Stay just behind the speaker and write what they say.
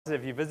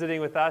If you're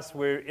visiting with us,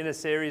 we're in a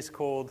series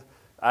called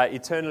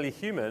Eternally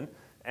Human,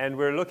 and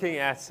we're looking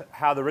at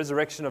how the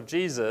resurrection of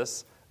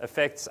Jesus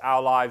affects our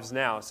lives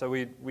now. So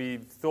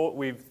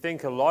we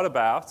think a lot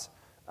about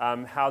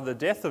how the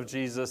death of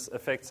Jesus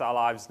affects our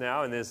lives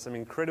now, and there's some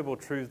incredible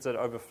truths that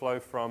overflow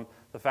from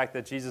the fact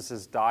that Jesus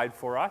has died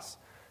for us,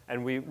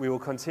 and we will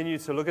continue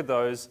to look at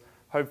those,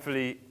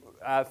 hopefully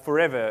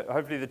forever.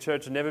 Hopefully the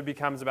church never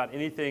becomes about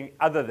anything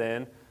other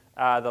than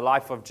the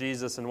life of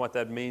Jesus and what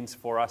that means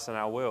for us in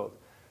our world.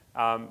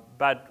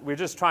 But we're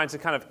just trying to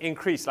kind of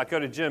increase, like go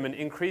to gym and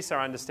increase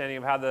our understanding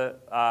of how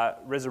the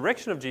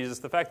resurrection of Jesus,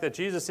 the fact that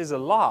Jesus is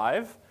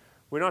alive.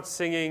 We're not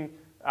singing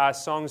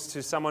songs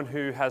to someone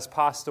who has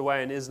passed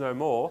away and is no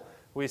more.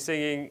 We're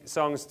singing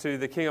songs to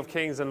the King of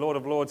Kings and Lord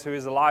of Lords who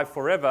is alive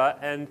forever,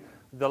 and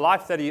the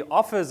life that he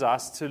offers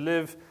us to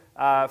live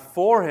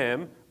for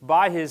him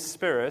by his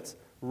Spirit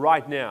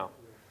right now.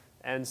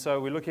 And so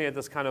we're looking at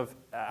this kind of,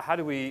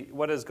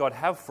 what does God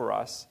have for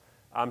us?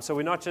 So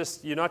we're not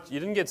just, you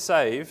didn't get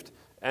saved,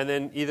 and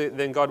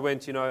then God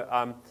went,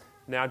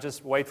 now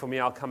just wait for me,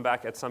 I'll come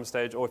back at some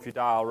stage, or if you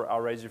die,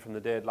 I'll raise you from the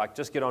dead. Like,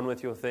 just get on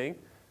with your thing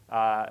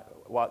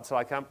till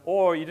I come.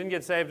 Or you didn't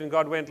get saved, and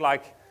God went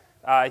like,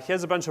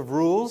 here's a bunch of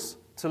rules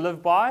to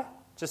live by,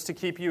 just to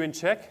keep you in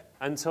check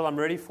until I'm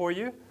ready for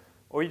you.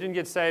 Or you didn't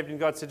get saved, and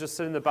God said, just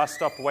sit in the bus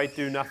stop, wait,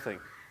 do nothing.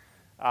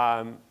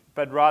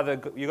 But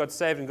rather, you got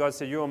saved, and God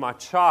said, you are my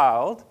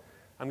child,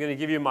 I'm going to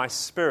give you my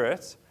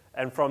Spirit,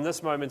 and from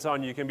this moment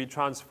on, you can be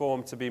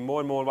transformed to be more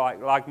and more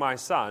like my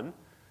Son,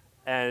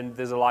 and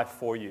there's a life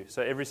for you.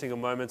 So every single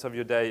moment of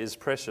your day is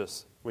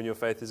precious when your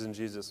faith is in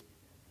Jesus.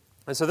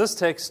 And so this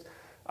text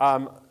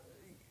we're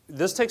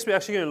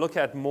actually going to look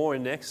at more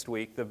next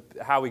week,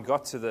 how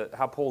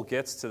Paul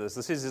gets to this.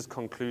 This is his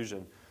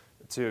conclusion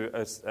to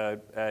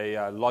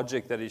a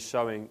logic that he's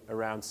showing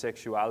around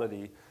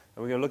sexuality. And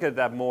we're going to look at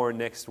that more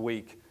next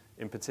week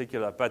in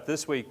particular. But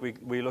this week,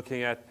 we're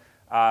looking at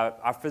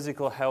our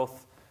physical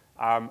health,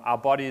 our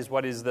bodies,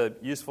 what is the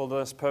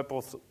usefulness,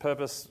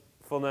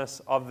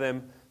 purposefulness of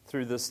them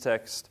through this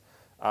text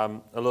a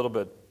little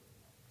bit.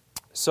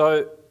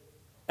 So,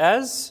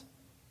 as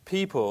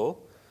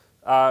people,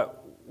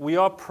 we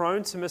are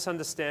prone to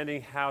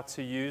misunderstanding how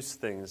to use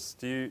things.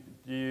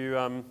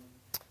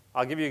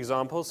 I'll give you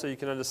examples so you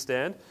can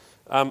understand.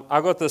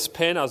 I got this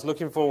pen. I was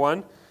looking for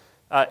one.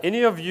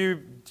 Any of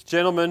you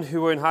gentlemen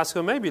who were in high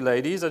school, maybe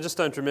ladies, I just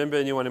don't remember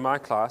anyone in my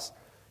class.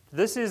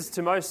 This is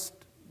to most,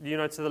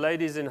 to the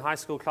ladies in high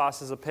school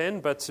classes a pen,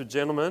 but to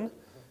gentlemen,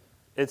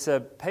 it's a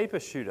paper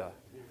shooter,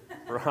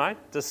 right?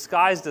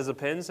 Disguised as a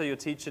pen so your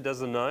teacher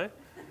doesn't know.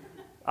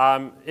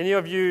 Any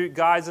of you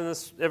guys in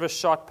this ever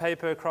shot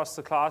paper across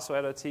the class or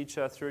had a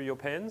teacher through your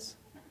pens?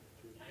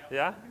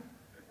 Yeah?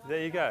 There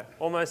you go.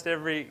 Almost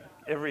every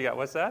guy.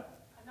 What's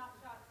that? I'm not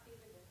shocked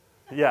Stephen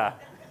did. Yeah.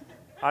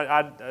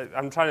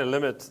 I'm trying to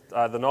limit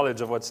the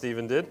knowledge of what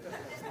Stephen did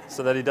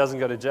so that he doesn't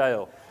go to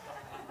jail.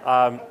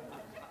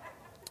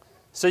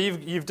 So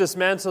you've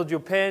dismantled your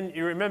pen.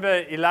 You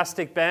remember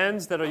elastic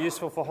bands that are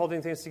useful for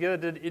holding things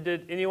together?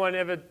 Did anyone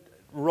ever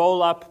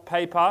roll up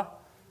paper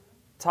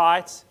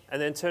tight and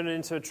then turn it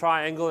into a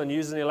triangle and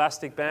use an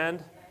elastic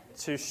band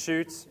to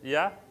shoot?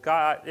 Yeah?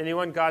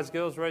 Anyone? Guys,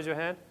 girls, raise your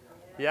hand.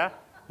 Yeah?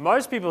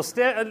 Most of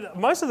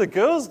the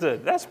girls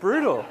did. That's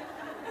brutal.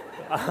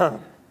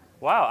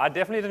 Wow, I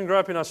definitely didn't grow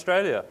up in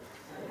Australia.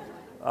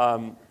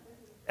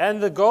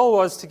 And the goal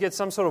was to get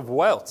some sort of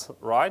welt,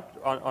 right,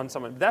 on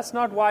someone. That's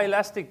not why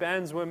elastic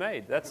bands were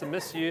made. That's a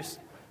misuse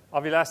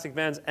of elastic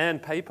bands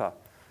and paper.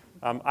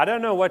 I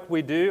don't know what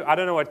we do. I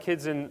don't know what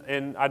kids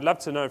I'd love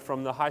to know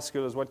from the high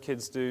schoolers what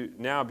kids do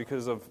now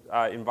because of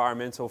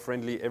environmental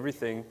friendly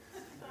everything.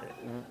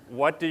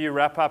 What do you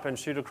wrap up and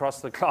shoot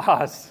across the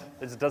class?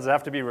 Does it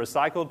have to be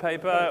recycled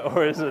paper,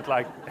 or is it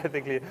like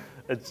ethically?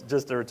 It's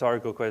just a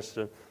rhetorical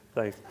question.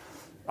 Thanks.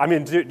 I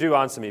mean, do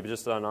answer me, but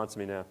just don't answer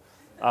me now.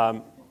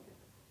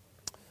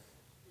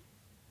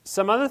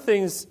 Some other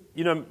things,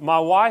 my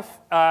wife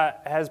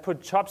has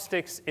put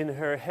chopsticks in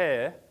her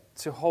hair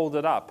to hold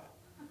it up.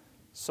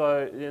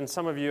 So, and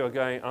some of you are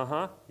going,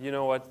 you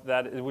know what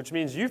that is, which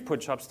means you've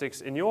put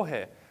chopsticks in your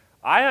hair.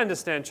 I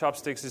understand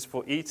chopsticks is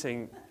for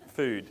eating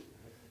food.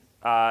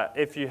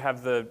 If you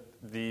have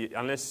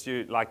unless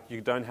you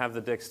don't have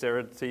the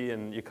dexterity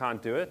and you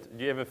can't do it,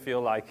 do you ever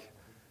feel like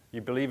you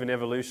believe in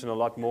evolution a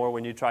lot more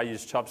when you try to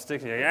use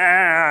chopsticks?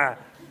 You're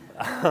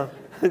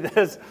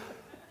like,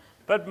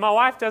 But my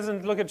wife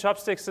doesn't look at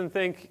chopsticks and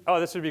think, oh,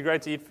 this would be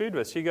great to eat food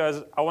with. She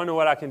goes, I wonder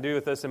what I can do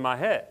with this in my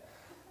hair.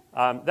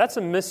 That's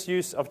a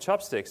misuse of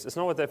chopsticks. It's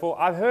not what they're for.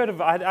 I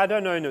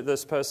don't know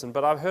this person,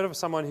 but I've heard of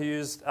someone who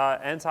used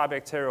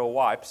antibacterial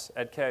wipes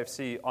at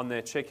KFC on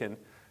their chicken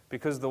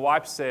because the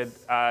wipes said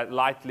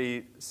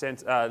lightly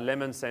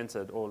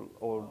lemon-scented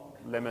or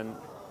lemon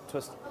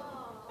twist.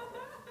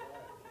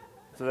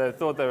 So they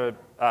thought they were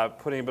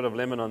putting a bit of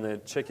lemon on their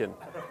chicken.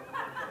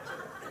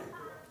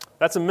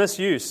 That's a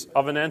misuse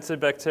of an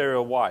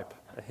antibacterial wipe,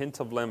 a hint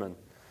of lemon.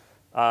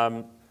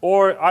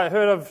 Or I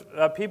heard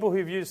of people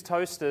who've used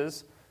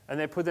toasters and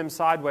they put them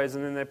sideways,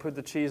 and then they put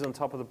the cheese on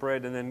top of the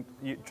bread, and then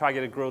you try to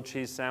get a grilled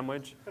cheese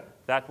sandwich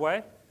that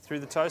way through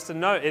the toaster.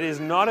 No, it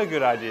is not a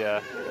good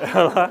idea.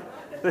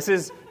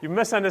 You're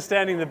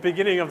misunderstanding the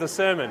beginning of the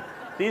sermon.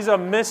 These are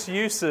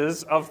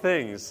misuses of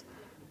things.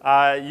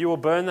 You will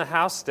burn the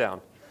house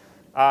down.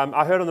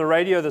 I heard on the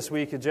radio this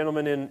week a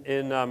gentleman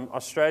in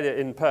Australia,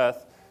 in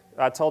Perth,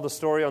 told a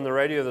story on the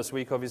radio this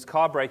week of his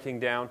car breaking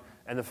down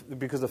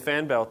because the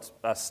fan belt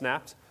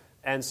snapped.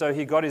 And so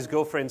he got his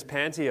girlfriend's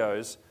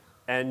pantyhose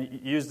and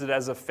used it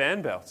as a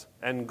fan belt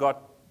and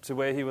got to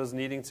where he was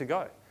needing to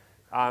go.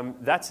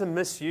 That's a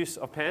misuse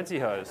of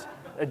pantyhose.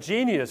 A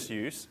genius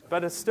use,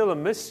 but it's still a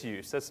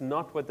misuse. That's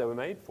not what they were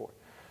made for.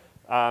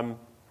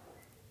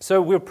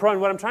 So we're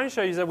prone. What I'm trying to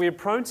show you is that we're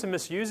prone to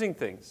misusing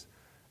things.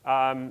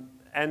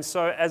 And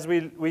so as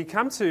we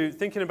come to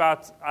thinking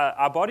about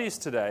our bodies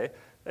today,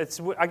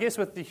 it's, I guess,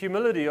 with the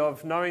humility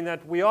of knowing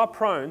that we are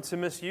prone to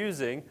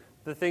misusing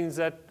the things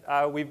that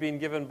we've been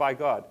given by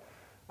God.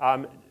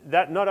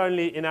 That not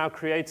only in our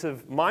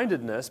creative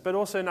mindedness, but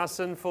also in our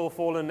sinful,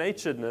 fallen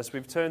naturedness,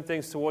 we've turned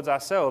things towards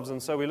ourselves.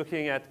 And so we're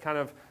looking at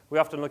we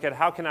often look at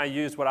how can I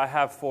use what I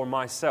have for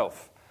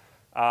myself,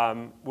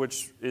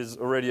 which is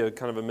already a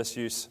kind of a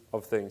misuse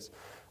of things.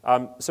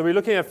 So we're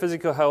looking at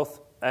physical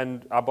health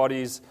and our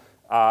bodies.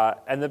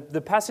 And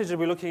the passage that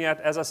we're looking at,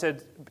 as I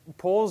said,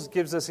 Paul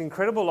gives us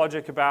incredible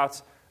logic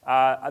about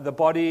the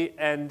body,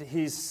 and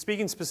he's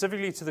speaking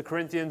specifically to the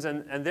Corinthians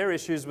and their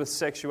issues with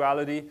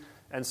sexuality.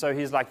 And so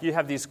he's like, you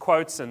have these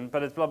quotes,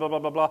 but it's blah, blah, blah,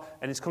 blah, blah.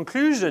 And his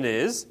conclusion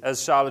is,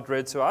 as Charlotte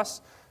read to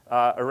us,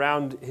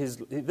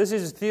 this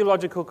is his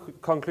theological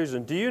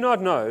conclusion. Do you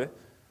not know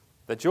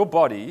that your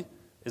body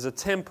is a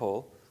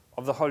temple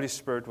of the Holy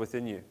Spirit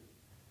within you?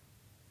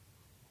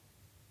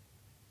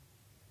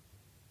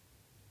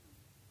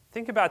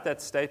 Think about that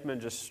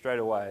statement just straight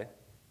away.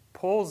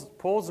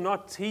 Paul's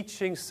not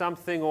teaching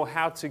something or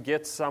how to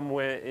get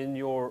somewhere in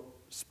your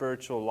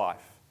spiritual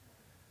life.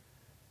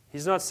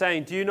 He's not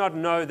saying, do you not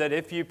know that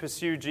if you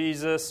pursue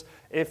Jesus,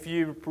 if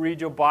you read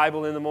your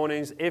Bible in the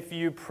mornings, if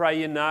you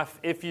pray enough,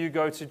 if you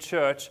go to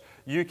church,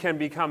 you can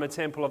become a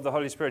temple of the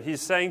Holy Spirit. He's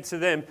saying to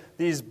them,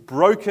 these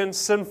broken,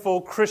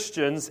 sinful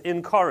Christians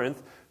in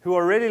Corinth who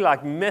are really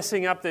like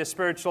messing up their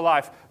spiritual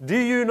life, do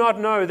you not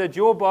know that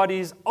your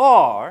bodies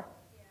are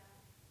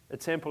a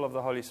temple of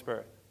the Holy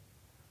Spirit?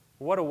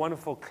 What a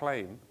wonderful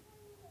claim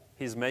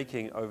he's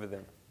making over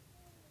them.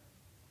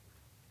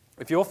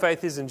 If your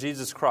faith is in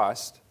Jesus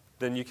Christ,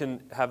 then you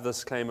can have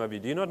this claim over you.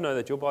 Do you not know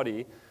that your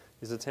body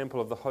is a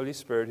temple of the Holy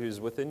Spirit who is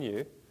within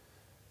you,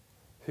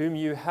 whom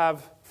you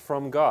have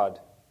from God?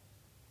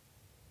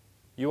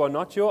 You are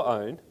not your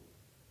own,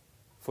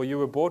 for you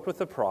were bought with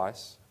a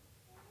price,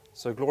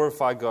 so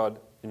glorify God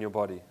in your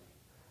body.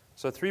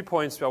 So 3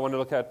 points I want to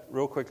look at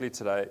real quickly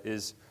today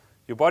is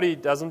your body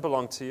doesn't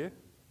belong to you.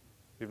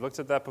 We've looked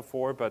at that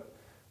before, but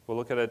we'll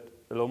look at it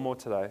a little more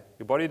today.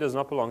 Your body does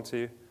not belong to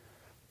you.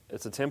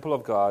 It's a temple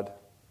of God,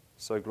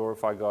 so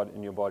glorify God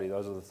in your body.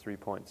 Those are the 3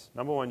 points.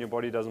 Number one, your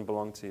body doesn't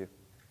belong to you.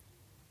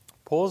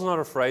 Paul's not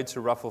afraid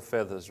to ruffle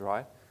feathers,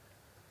 right?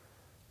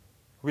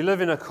 We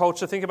live in a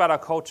culture. Think about our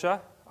culture.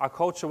 Our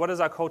culture, what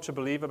does our culture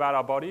believe about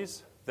our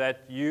bodies?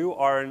 That you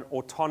are an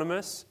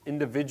autonomous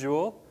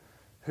individual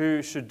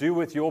who should do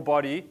with your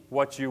body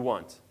what you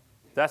want.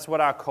 That's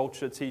what our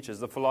culture teaches.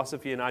 The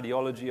philosophy and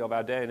ideology of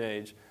our day and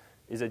age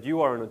is that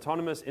you are an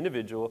autonomous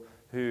individual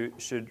who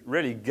should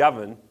really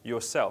govern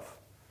yourself.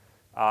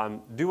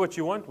 Do what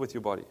you want with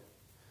your body.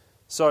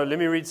 So let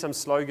me read some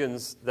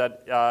slogans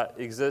that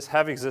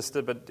have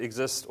existed, but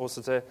exist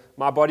also today.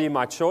 My body,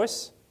 my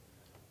choice.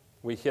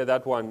 We hear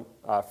that one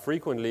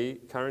frequently,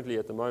 currently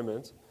at the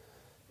moment.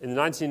 In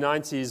the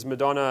 1990s,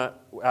 Madonna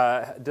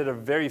did a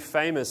very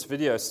famous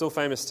video, still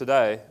famous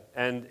today,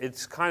 and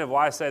it's kind of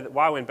why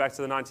I went back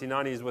to the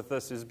 1990s with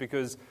this is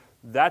because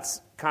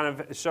that's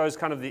shows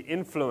the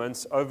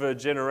influence over a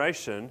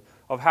generation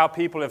of how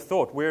people have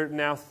thought. We're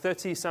now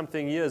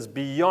 30-something years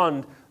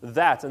beyond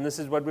that, and this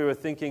is what we were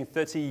thinking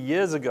 30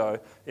 years ago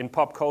in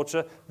pop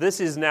culture. This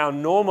is now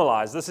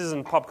normalized. This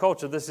isn't pop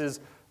culture. This is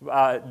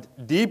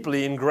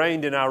deeply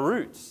ingrained in our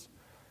roots.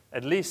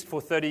 At least for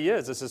 30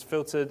 years, this is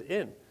filtered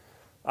in.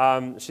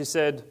 She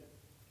said,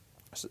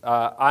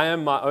 I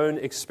am my own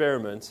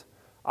experiment.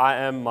 I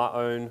am my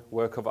own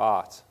work of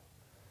art.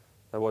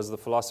 That was the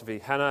philosophy.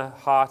 Hannah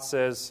Hart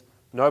says,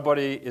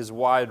 nobody is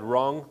wired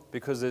wrong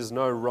because there's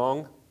no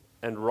wrong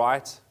and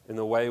right in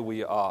the way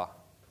we are.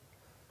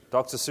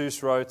 Dr.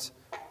 Seuss wrote,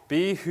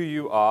 be who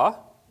you are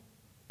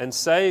and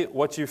say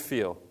what you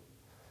feel,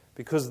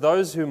 because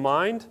those who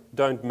mind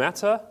don't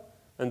matter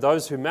and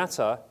those who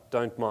matter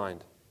don't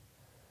mind.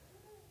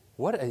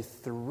 What a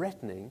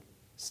threatening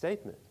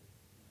statement.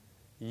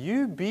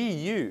 You be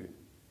you,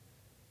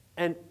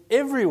 and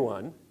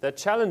everyone that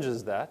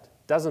challenges that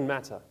doesn't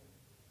matter.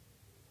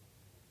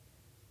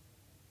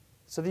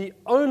 So the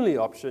only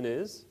option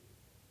is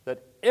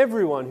that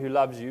everyone who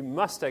loves you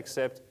must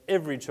accept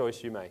every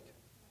choice you make.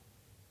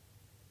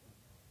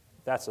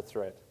 That's a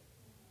threat.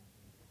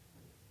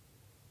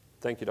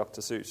 Thank you,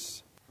 Dr.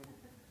 Seuss.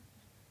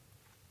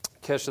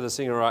 Kesha, the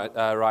singer,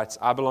 writes,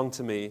 I belong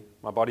to me,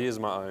 my body is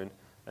my own,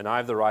 and I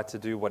have the right to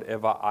do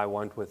whatever I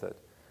want with it.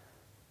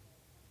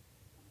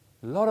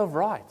 A lot of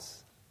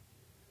rights.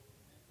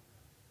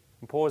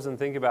 And pause and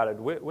think about it.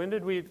 When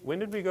did we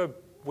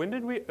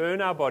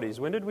earn our bodies?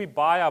 When did we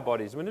buy our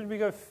bodies? When did we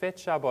go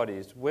fetch our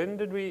bodies? When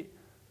did we,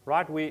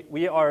 right?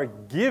 We are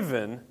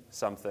given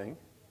something.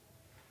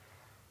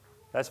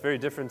 That's very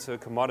different to a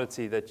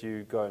commodity that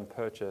you go and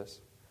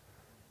purchase.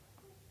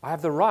 I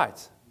have the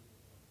right.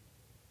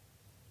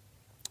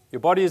 Your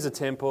body is a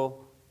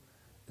temple.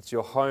 It's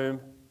your home,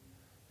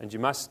 and you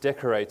must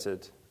decorate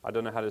it. I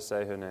don't know how to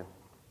say her name,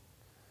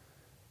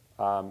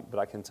 but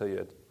I can tell you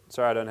it.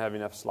 Sorry, I don't have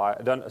enough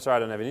slides. Sorry, I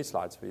don't have any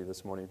slides for you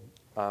this morning.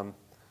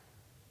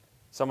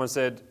 Someone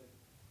said,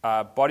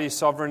 body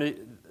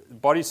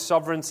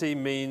sovereignty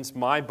means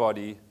my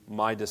body,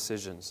 my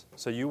decisions.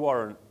 So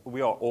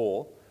we are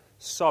all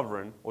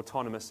sovereign,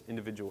 autonomous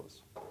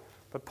individuals.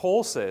 But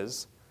Paul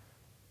says,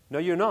 no,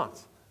 you're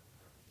not.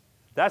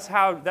 That's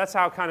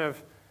how kind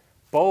of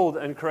bold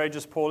and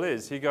courageous Paul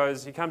is. He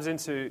comes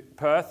into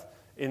Perth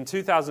in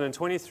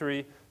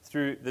 2023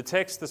 through the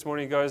text this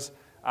morning. He goes,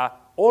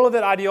 all of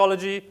that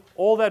ideology,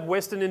 all that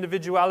Western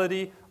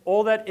individuality,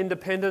 all that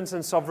independence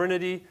and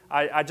sovereignty,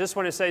 I just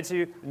want to say to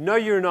you, no,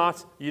 you're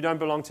not. You don't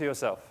belong to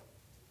yourself.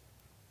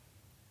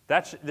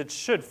 That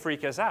should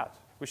freak us out.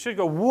 We should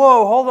go,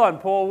 whoa, hold on,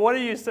 Paul, what are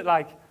you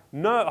like?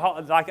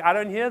 No, like I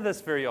don't hear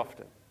this very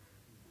often.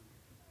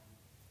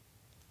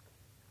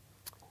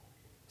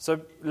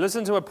 So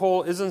listen to what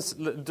Paul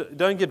isn't.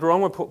 Don't get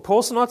wrong with Paul.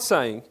 Paul's not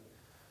saying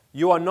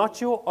you are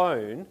not your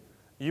own.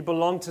 You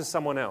belong to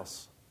someone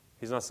else.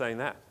 He's not saying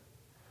that.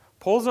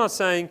 Paul's not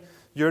saying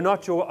you're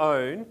not your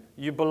own.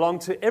 You belong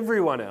to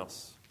everyone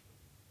else.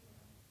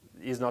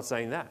 He's not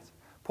saying that.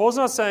 Paul's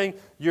not saying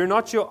you're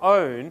not your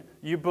own.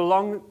 You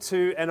belong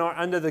to and are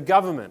under the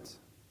government.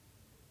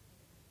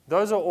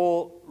 Those are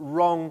all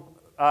wrong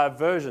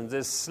versions.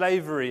 There's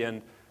slavery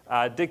and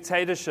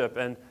dictatorship,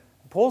 and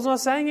Paul's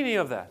not saying any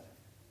of that.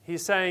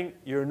 He's saying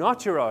you're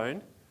not your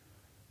own.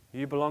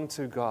 You belong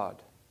to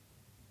God.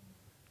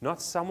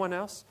 Not someone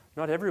else,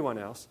 not everyone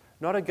else,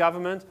 not a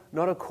government,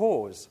 not a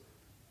cause.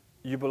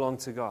 You belong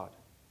to God.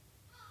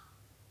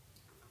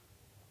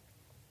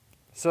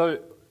 So,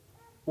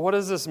 what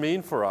does this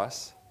mean for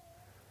us?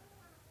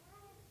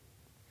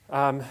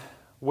 When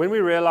we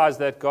realize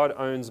that God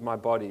owns my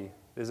body,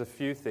 there's a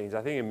few things.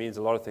 I think it means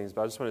a lot of things,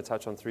 but I just want to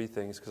touch on 3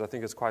 things because I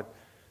think it's quite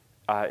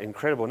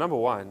incredible. Number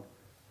 1,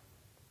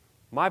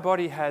 my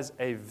body has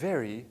a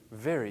very,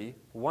 very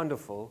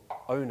wonderful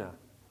owner.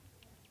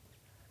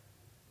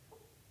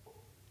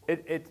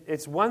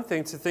 It's one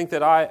thing to think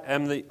that I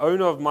am the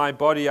owner of my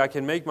body. I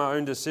can make my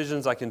own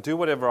decisions. I can do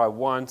whatever I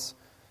want.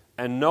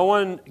 And no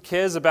one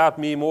cares about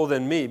me more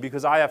than me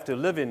because I have to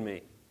live in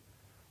me.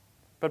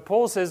 But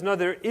Paul says, no,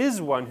 there is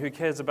one who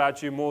cares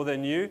about you more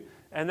than you,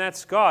 and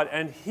that's God.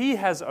 And He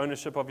has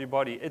ownership of your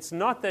body. It's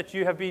not that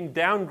you have been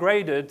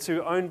downgraded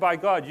to owned by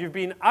God. You've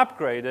been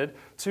upgraded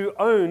to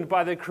owned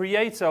by the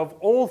Creator of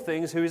all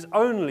things, who is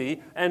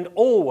only and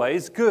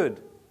always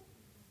good.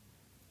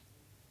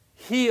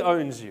 He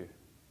owns you.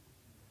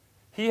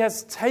 He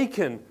has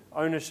taken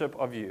ownership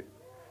of you.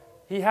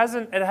 You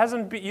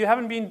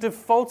haven't been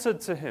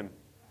defaulted to Him.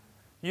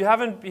 He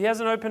hasn't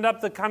opened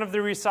up the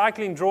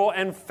recycling drawer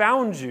and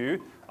found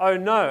you. Oh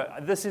no,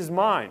 this is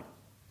mine.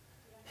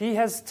 He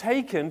has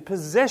taken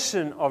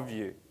possession of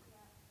you.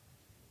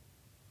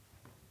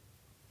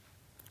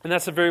 And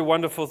that's a very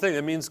wonderful thing.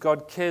 It means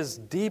God cares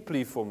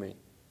deeply for me.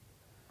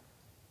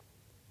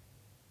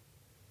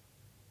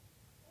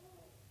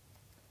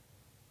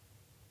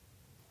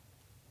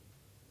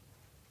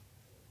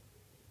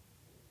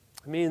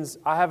 It means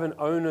I have an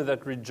owner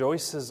that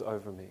rejoices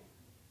over me.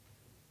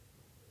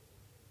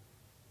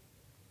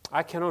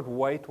 I cannot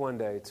wait one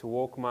day to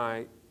walk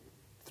my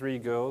 3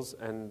 girls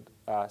and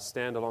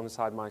stand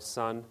alongside my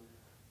son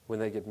when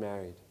they get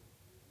married.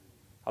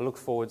 I look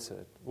forward to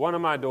it. One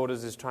of my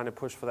daughters is trying to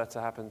push for that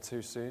to happen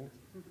too soon.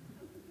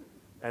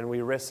 And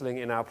we're wrestling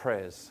in our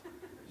prayers.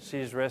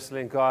 She's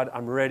wrestling, God,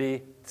 I'm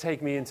ready.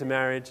 Take me into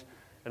marriage.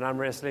 And I'm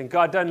wrestling,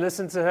 God, don't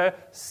listen to her.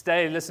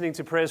 Stay listening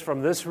to prayers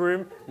from this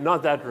room,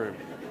 not that room.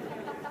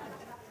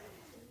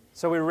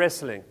 So we're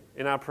wrestling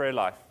in our prayer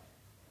life.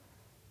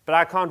 But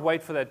I can't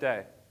wait for that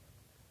day.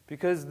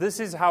 Because this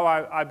is how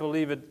I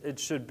believe it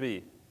should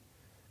be.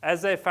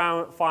 As they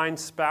find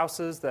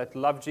spouses that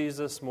love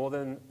Jesus more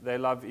than they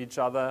love each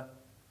other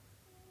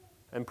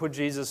and put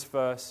Jesus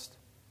first,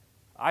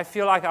 I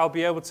feel like I'll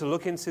be able to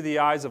look into the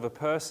eyes of a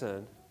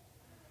person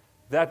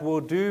that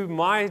will do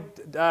my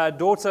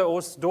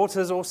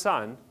daughters or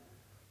son,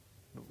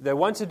 they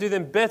want to do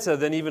them better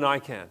than even I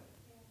can.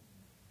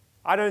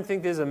 I don't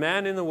think there's a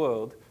man in the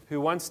world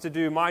who wants to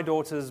do my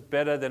daughters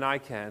better than I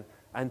can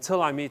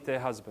until I meet their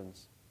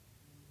husbands.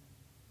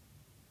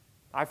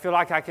 I feel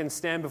like I can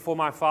stand before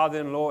my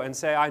father-in-law and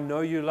say, I know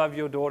you love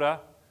your daughter,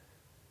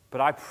 but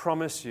I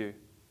promise you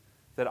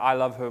that I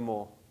love her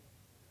more.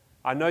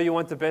 I know you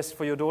want the best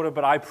for your daughter,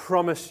 but I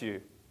promise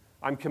you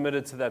I'm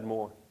committed to that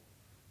more.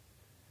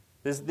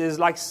 There's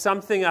like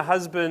something a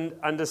husband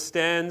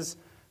understands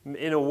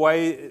in a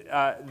way,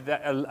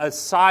 a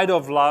side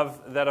of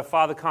love that a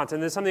father can't.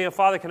 And there's something a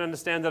father can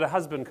understand that a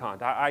husband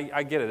can't.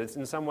 I get it.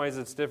 In some ways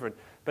it's different.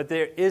 But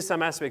there is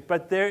some aspect.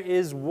 But there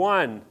is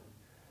one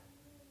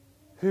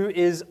who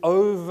is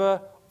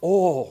over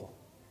all.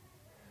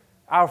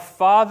 Our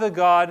Father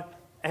God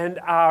and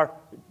our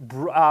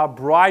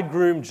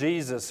bridegroom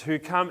Jesus, who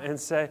come and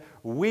say,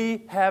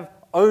 we have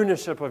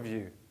ownership of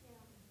you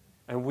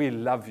and we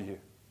love you.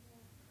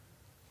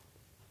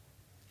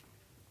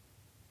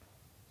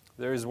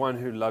 There is one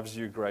who loves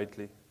you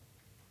greatly.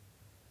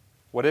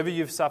 Whatever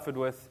you've suffered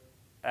with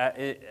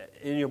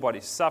in your body,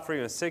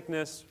 suffering with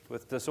sickness,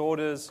 with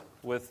disorders,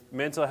 with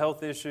mental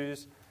health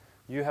issues,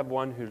 you have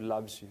one who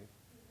loves you.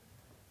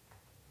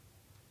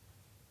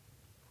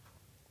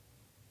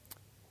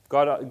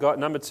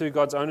 Number two,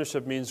 God's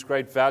ownership means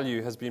great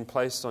value has been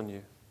placed on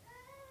you.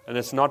 And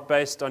it's not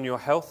based on your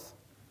health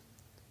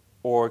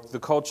or the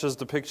culture's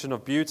depiction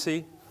of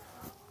beauty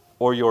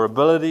or your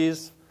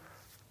abilities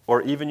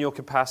or even your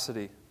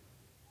capacity.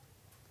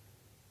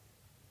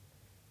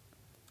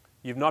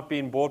 You've not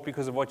been bought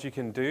because of what you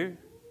can do.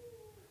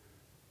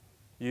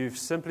 You've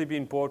simply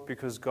been bought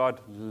because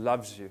God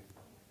loves you.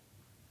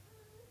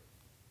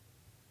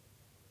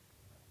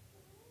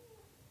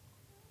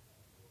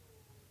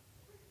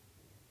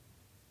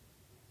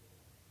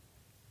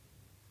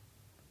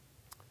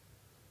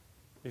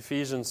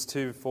 Ephesians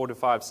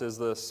 2:4-5 says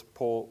this.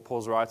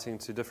 Paul's writing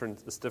to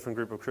this different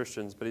group of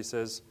Christians, but he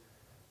says,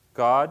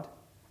 God,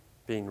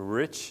 being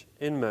rich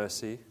in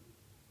mercy,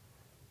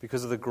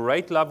 because of the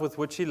great love with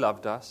which He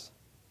loved us,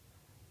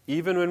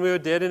 even when we were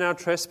dead in our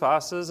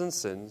trespasses and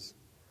sins,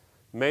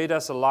 made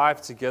us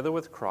alive together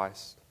with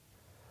Christ.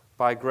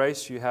 By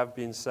grace you have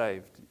been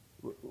saved.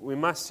 We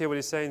must hear what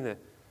he's saying there.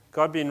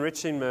 God being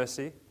rich in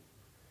mercy.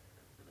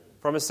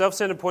 From a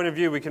self-centered point of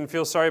view, we can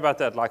feel sorry about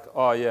that. Like,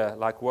 oh yeah,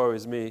 like woe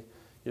is me.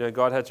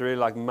 God had to really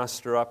like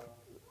muster up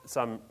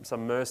some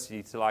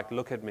mercy to like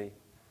look at me.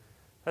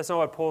 That's not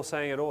what Paul's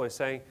saying at all. He's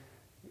saying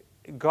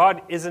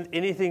God isn't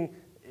anything...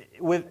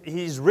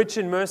 He's rich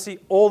in mercy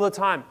all the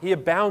time. He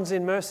abounds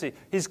in mercy.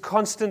 He's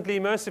constantly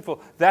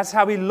merciful. That's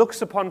how He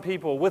looks upon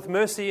people, with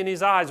mercy in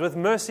His eyes, with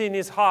mercy in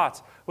His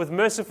heart, with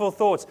merciful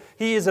thoughts.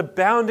 He is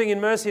abounding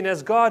in mercy, and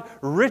as God,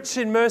 rich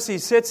in mercy,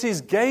 sets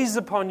His gaze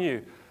upon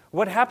you,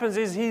 what happens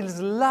is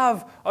His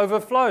love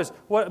overflows.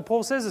 What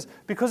Paul says is,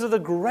 because of the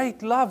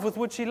great love with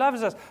which He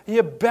loves us, He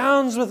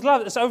abounds with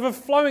love. It's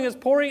overflowing, it's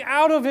pouring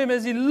out of Him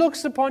as He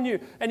looks upon you,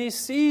 and He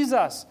sees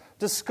us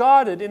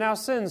discarded in our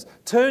sins,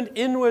 turned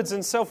inwards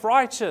and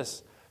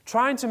self-righteous,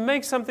 trying to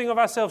make something of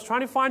ourselves,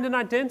 trying to find an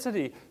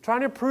identity,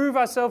 trying to prove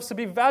ourselves to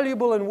be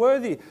valuable and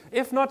worthy,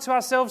 if not to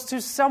ourselves,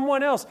 to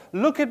someone else.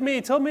 Look at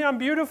me, tell me I'm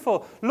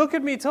beautiful. Look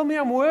at me, tell me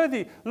I'm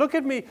worthy. Look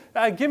at me,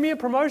 give me a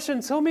promotion,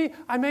 tell me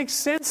I make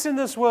sense in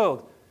this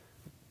world.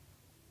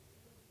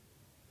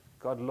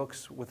 God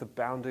looks with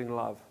abounding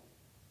love,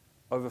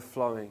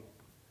 overflowing,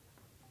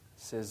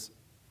 says,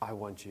 I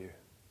want you.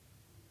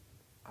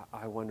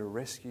 I want to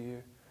rescue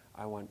you.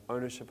 I want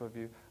ownership of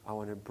you. I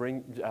want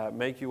to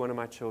make you one of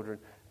my children.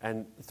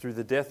 And through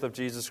the death of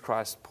Jesus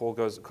Christ, Paul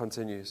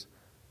continues.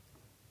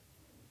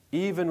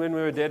 Even when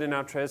we were dead in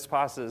our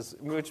trespasses,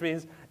 which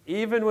means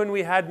even when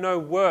we had no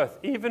worth,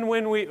 even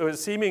when we were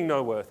seeming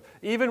no worth,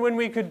 even when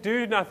we could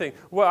do nothing.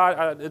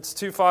 Well, it's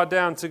too far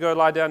down to go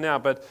lie down now,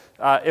 but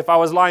if I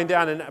was lying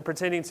down and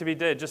pretending to be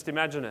dead, just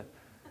imagine it.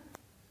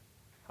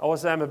 I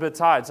also am a bit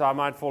tired, so I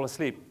might fall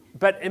asleep.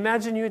 But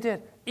imagine you were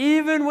dead.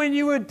 Even when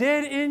you were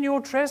dead in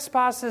your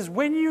trespasses,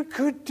 when you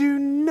could do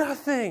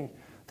nothing,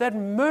 that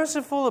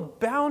merciful,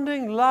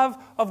 abounding love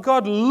of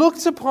God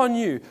looked upon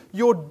you,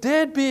 your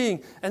dead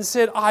being, and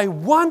said, I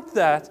want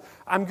that.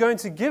 I'm going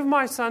to give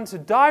my Son to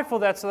die for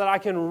that so that I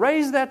can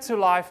raise that to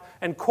life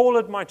and call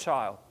it my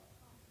child.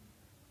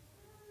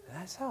 And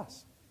that's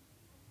us.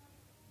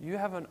 You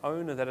have an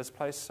owner that has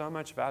placed so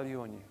much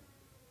value on you.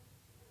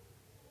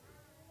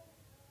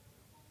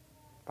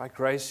 By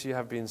grace you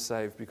have been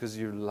saved because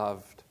you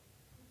loved.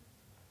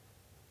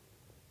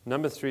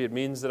 Number 3, it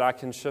means that I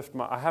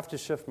have to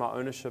shift my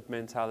ownership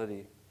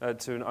mentality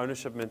to an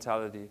ownership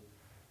mentality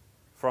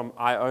from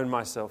I own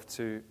myself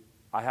to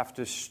I have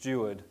to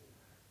steward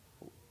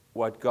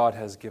what God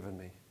has given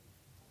me.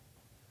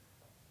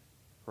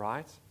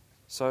 Right?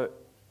 So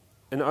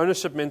an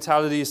ownership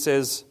mentality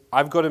says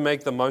I've got to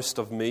make the most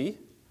of me.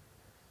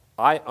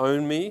 I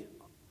own me.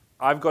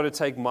 I've got to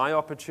take my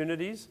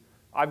opportunities.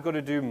 I've got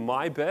to do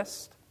my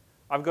best.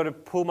 I've got to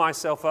pull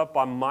myself up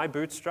by my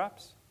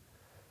bootstraps.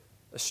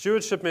 A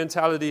stewardship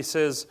mentality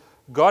says,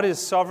 God is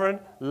sovereign,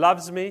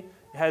 loves me,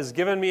 has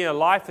given me a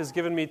life, has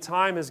given me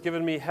time, has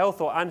given me health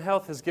or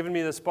unhealth, has given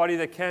me this body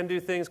that can do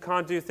things,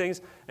 can't do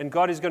things, and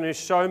God is going to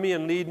show me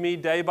and lead me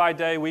day by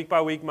day, week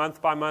by week,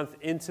 month by month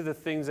into the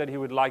things that He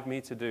would like me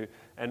to do.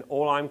 And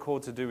all I'm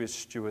called to do is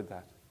steward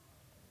that.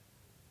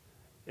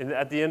 And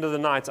at the end of the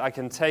night, I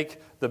can take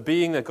the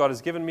being that God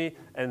has given me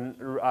and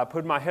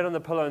put my head on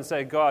the pillow and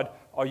say, God,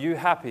 are you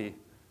happy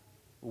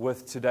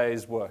with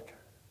today's work?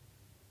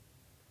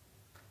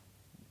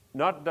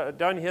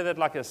 Don't hear that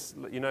like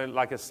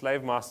like a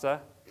slave master.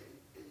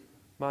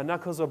 My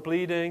knuckles are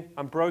bleeding.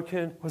 I'm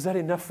broken. Was that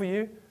enough for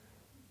you?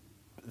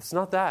 It's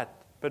not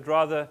that, but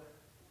rather,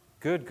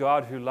 good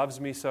God who loves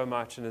me so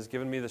much and has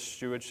given me the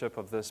stewardship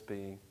of this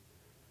being.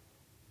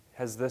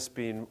 Has this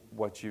been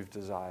what you've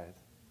desired?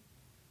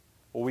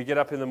 Or we get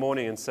up in the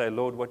morning and say,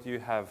 Lord, what do you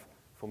have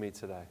for me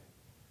today?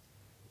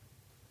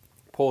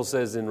 Paul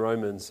says in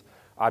Romans,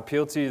 I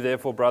appeal to you,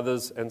 therefore,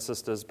 brothers and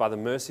sisters, by the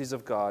mercies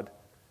of God,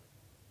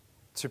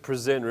 to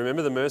present.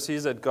 Remember the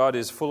mercies that God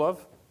is full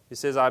of? He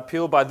says, I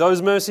appeal by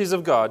those mercies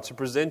of God to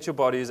present your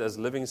bodies as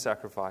living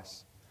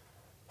sacrifice,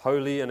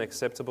 holy and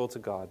acceptable to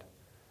God,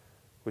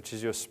 which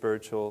is your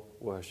spiritual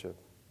worship.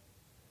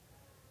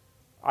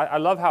 I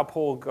love how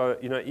Paul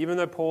even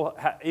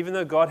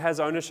though God has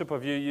ownership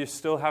of you, you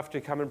still have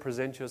to come and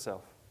present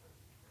yourself.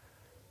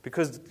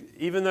 Because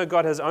even though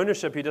God has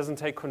ownership, He doesn't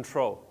take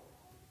control.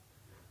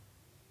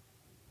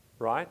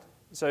 Right?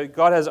 So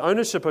God has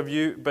ownership of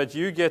you, but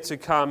you get to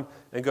come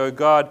and go,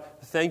 God,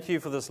 thank you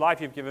for this life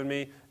you've given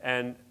me,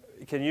 and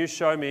can you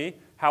show me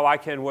how I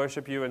can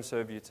worship you and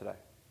serve you today,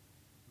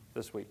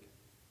 this week,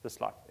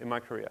 this life, in my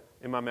career,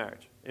 in my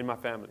marriage, in my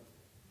family.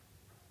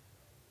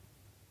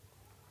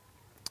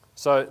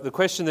 So the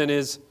question then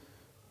is,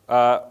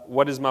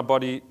 what is my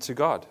body to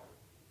God?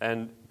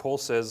 And Paul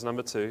says,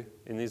 number 2,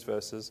 in these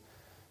verses,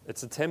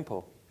 it's a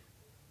temple.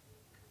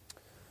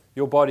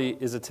 Your body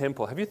is a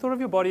temple. Have you thought of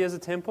your body as a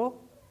temple?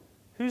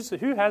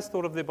 Who has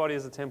thought of their body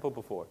as a temple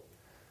before?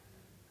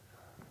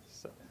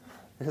 So,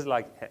 it's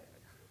like, hey.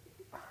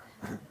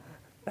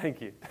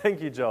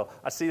 Thank you, Joel.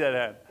 I see that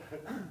hand.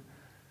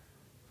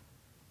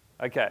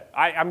 Okay,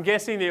 I'm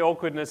guessing the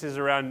awkwardness is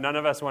around none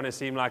of us want to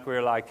seem like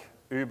we're like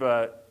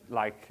uber,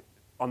 like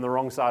on the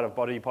wrong side of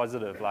body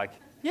positive. Like,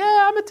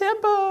 yeah, I'm a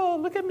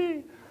temple, look at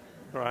me.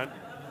 Right?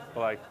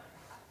 Like,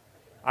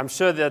 I'm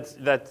sure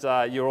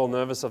that you're all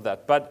nervous of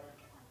that. But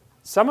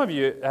some of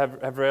you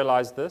have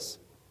realized this.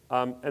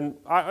 And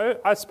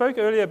I spoke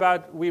earlier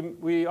about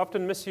we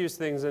often misuse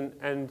things,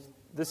 and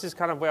this is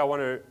kind of where I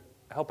want to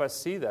help us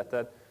see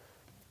that.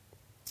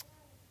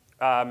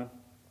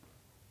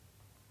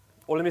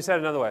 Or let me say it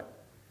another way.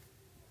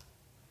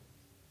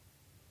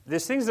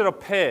 There's things that are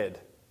paired.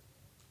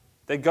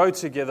 They go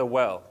together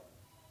well.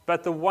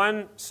 But the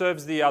one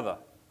serves the other.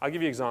 I'll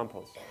give you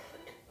examples.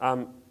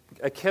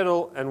 A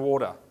kettle and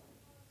water.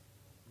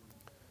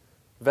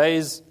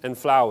 Vase and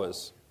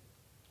flowers.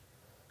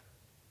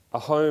 A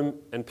home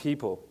and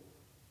people.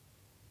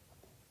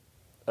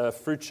 A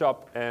fruit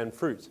shop and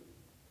fruit.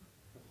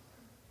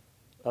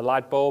 A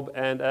light bulb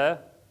and a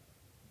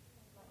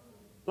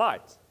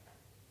light.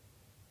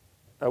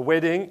 A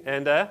wedding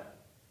and a...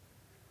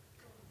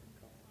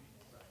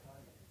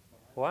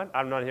 What?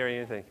 I'm not hearing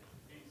anything.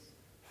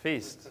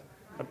 Feast.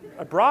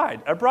 A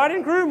bride. A bride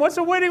and groom. What's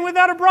a wedding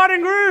without a bride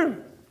and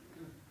groom?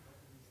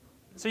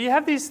 So you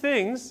have these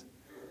things,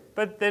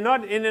 but they're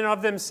not in and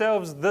of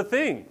themselves the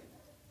thing,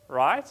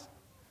 right?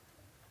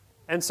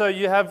 And so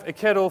you have a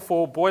kettle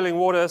for boiling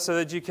water so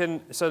that you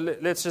can... So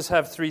let's just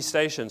have 3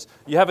 stations.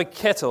 You have a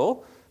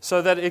kettle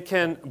so that it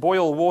can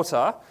boil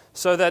water,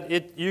 so that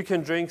you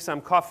can drink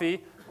some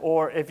coffee,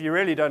 or if you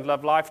really don't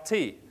love life,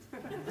 tea.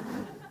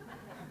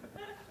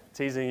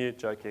 Teasing you,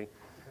 joking.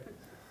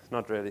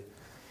 Not really.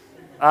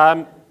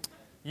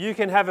 You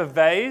can have a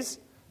vase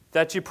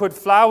that you put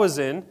flowers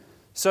in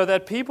so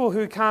that people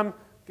who come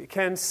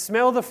can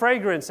smell the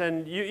fragrance,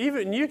 and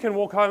you can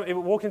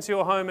walk into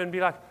your home and be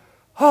like,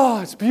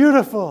 oh, it's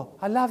beautiful.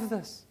 I love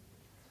this.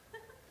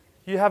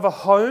 You have a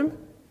home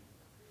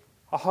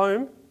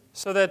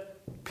so that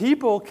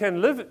people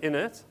can live in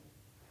it,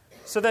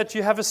 so that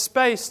you have a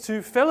space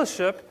to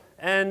fellowship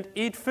and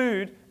eat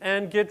food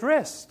and get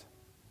rest.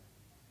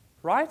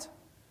 Right?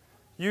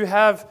 You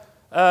have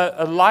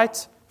a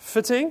light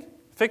fitting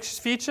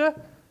feature,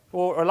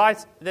 or a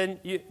light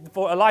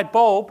for a light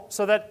bulb,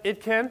 so that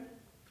it can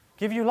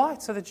give you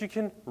light, so that you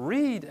can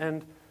read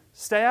and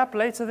stay up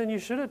later than you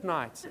should at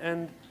night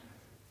and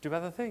do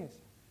other things.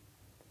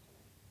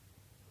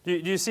 Do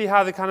you see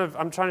how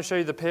I'm trying to show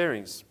you the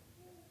pairings.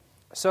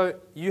 So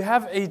you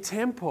have a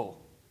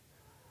temple.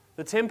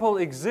 The temple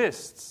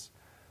exists.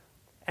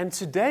 And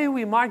today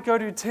we might go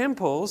to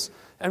temples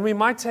and we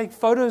might take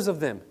photos of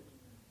them.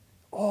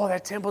 Oh,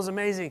 that temple's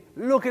amazing.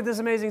 Look at this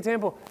amazing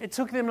temple. It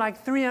took them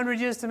like 300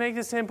 years to make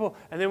this temple.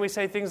 And then we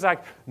say things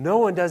like, no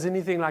one does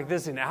anything like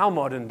this in our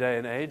modern day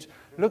and age.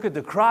 Look at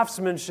the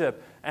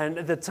craftsmanship and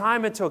the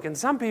time it took. And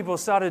some people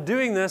started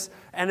doing this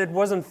and it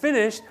wasn't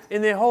finished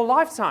in their whole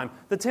lifetime.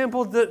 The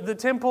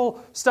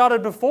temple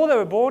started before they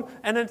were born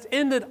and it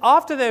ended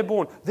after they were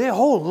born. Their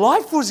whole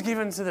life was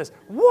given to this.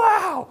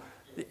 Wow!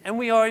 And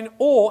we are in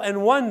awe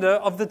and wonder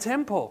of the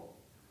temple.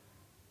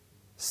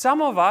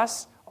 Some of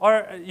us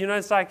are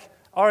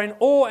in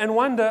awe and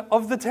wonder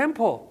of the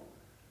temple.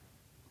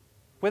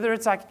 Whether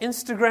it's like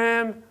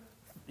Instagram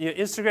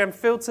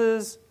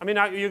filters. I mean,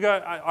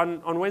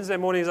 on Wednesday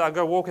mornings, I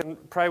go walk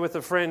and pray with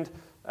a friend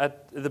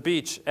at the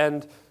beach.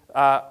 And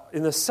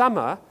in the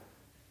summer,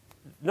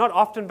 not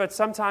often, but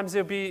sometimes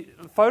there'll be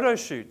photo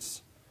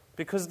shoots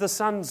because the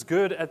sun's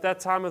good at that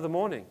time of the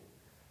morning.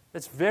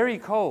 It's very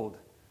cold.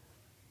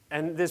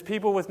 And there's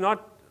people with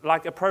not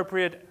like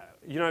appropriate,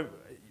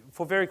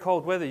 for very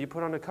cold weather, you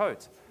put on a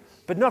coat.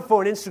 But not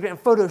for an Instagram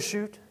photo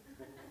shoot.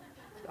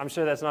 I'm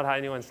sure that's not how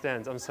anyone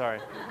stands. I'm sorry.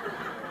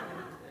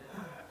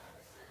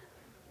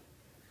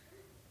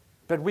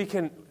 But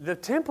the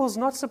temple's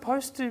not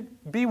supposed to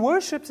be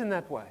worshipped in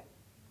that way.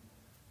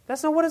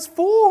 That's not what it's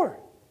for.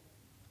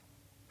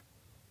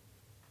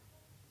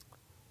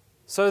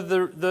 So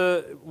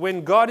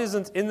when God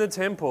isn't in the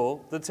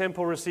temple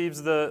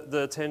receives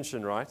the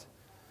attention, right?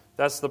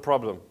 That's the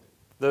problem.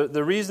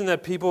 The reason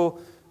that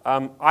people,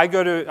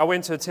 I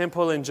went to a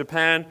temple in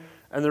Japan,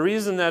 and the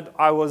reason that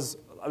I was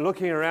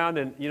looking around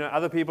and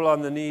other people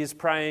on the knees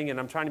praying, and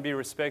I'm trying to be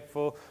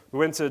respectful. We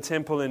went to a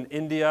temple in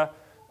India,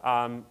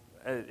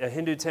 a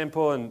Hindu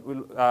temple,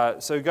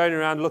 and so going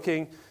around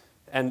looking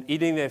and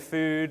eating their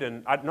food,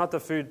 and not the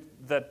food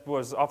that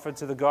was offered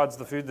to the gods,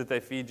 the food that they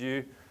feed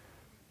you,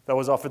 that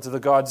was offered to the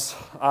gods.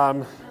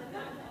 And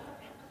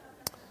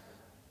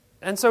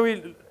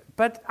so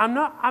but I'm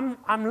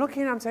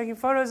looking, I'm taking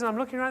photos, and I'm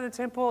looking around the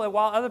temple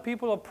while other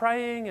people are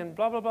praying and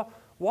blah, blah, blah.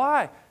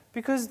 Why?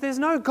 Because there's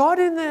no God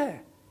in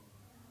there.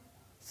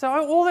 So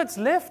all that's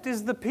left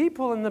is the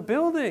people and the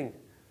building,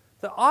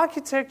 the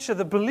architecture,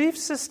 the belief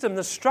system,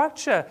 the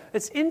structure.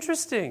 It's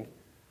interesting.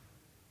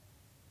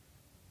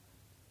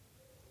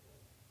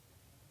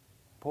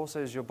 Paul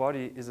says your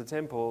body is a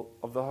temple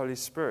of the Holy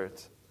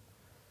Spirit.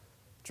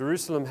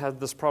 Jerusalem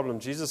had this problem.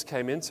 Jesus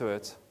came into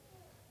it,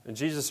 and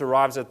Jesus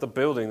arrives at the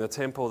building, the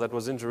temple that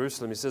was in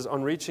Jerusalem. He says,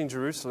 on reaching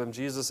Jerusalem,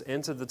 Jesus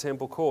entered the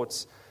temple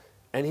courts,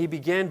 and he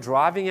began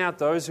driving out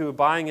those who were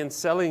buying and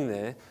selling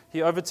there.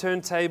 He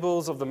overturned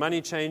tables of the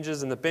money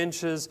changers and the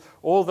benches,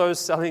 all those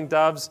selling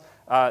doves.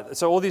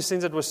 So all these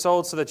things that were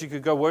sold so that you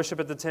could go worship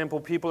at the temple,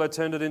 people had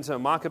turned it into a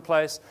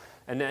marketplace.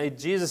 And now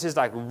Jesus is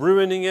like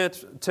ruining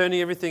it, turning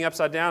everything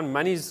upside down.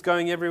 Money's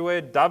going everywhere.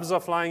 Doves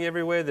are flying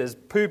everywhere. There's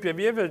poop. Have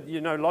you ever,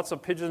 lots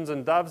of pigeons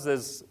and doves?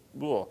 There's,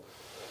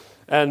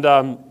 and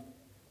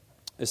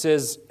it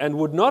says, and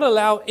would not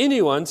allow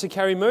anyone to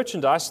carry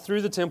merchandise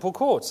through the temple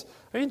courts.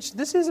 I mean,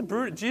 this is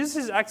Jesus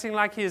is acting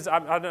like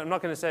I'm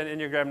not going to say an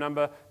Enneagram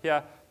number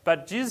here,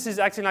 but Jesus is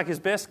acting like his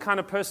best kind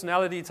of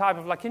personality type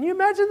of can you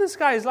imagine this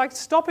guy is like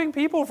stopping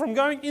people from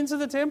going into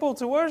the temple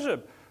to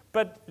worship?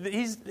 But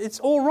it's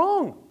all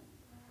wrong.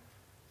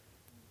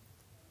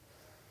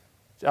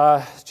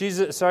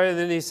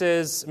 Then he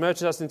says,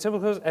 merchandise in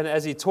temple courts, and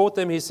as he taught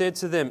them, he said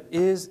to them,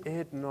 is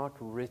it not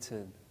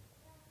written?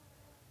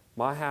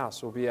 My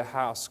house will be a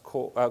house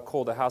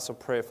called a house of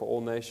prayer for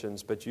all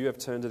nations, but you have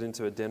turned it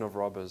into a den of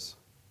robbers.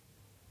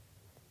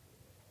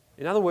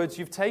 In other words,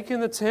 you've taken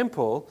the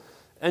temple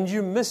and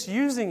you're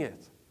misusing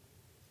it.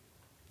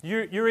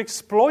 You're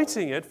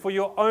exploiting it for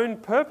your own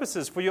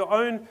purposes, for your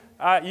own.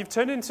 You've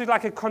turned it into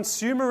like a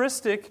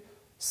consumeristic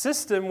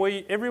system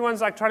where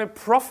everyone's like trying to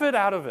profit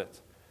out of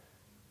it.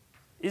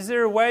 Is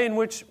there a way in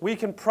which we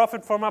can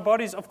profit from our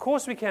bodies? Of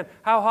course we can.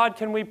 How hard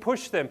can we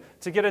push them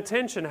to get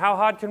attention? How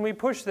hard can we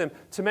push them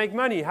to make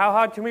money? How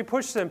hard can we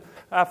push them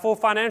for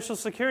financial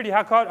security?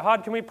 How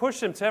hard can we push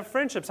them to have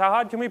friendships? How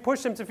hard can we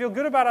push them to feel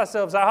good about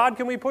ourselves? How hard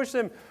can we push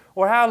them?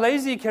 Or how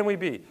lazy can we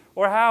be?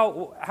 Or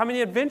how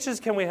many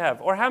adventures can we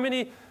have? Or how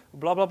many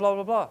blah, blah, blah,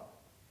 blah, blah.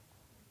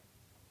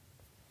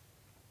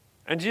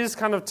 And Jesus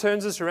kind of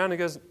turns us around and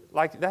goes,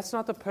 that's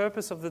not the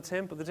purpose of the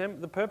temple.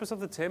 The purpose of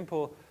the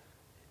temple,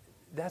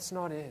 that's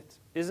not it.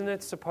 Isn't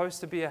it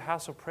supposed to be a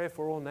house of prayer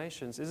for all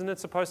nations? Isn't it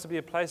supposed to be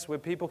a place where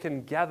people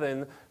can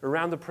gather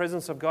around the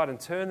presence of God and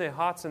turn their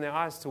hearts and their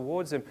eyes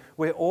towards Him,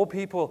 where all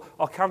people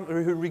are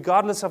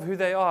regardless of who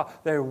they are,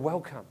 they're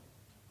welcome?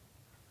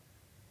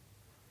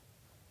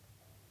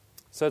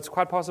 So it's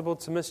quite possible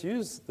to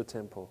misuse the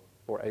temple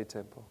or a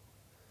temple.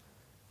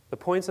 The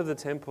point of the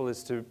temple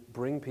is to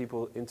bring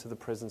people into the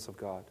presence of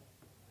God.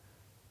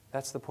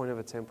 That's the point of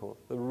a temple.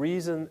 The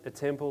reason a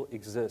temple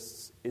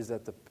exists is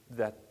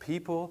that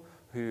people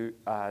who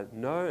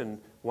know and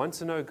want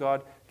to know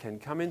God can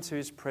come into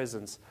His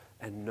presence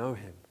and know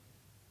Him.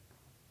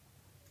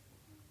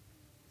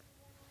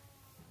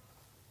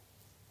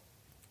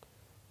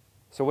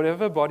 So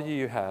whatever body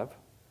you have,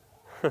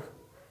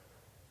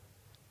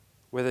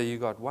 whether you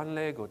got one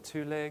leg or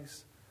two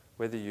legs,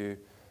 whether you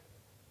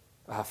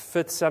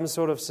fit some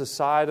sort of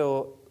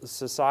societal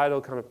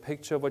kind of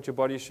picture of what your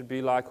body should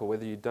be like, or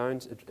whether you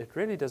don't, it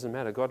really doesn't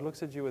matter. God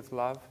looks at you with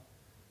love.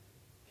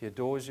 He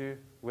adores you.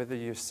 Whether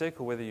you're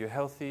sick or whether you're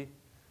healthy,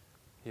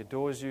 He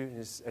adores you.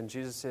 And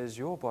Jesus says,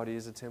 your body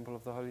is a temple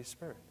of the Holy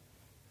Spirit.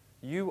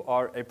 You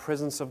are a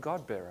presence of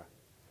God bearer.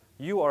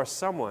 You are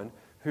someone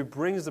who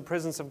brings the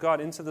presence of God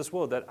into this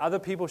world, that other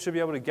people should be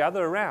able to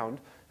gather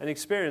around and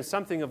experience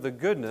something of the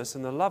goodness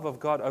and the love of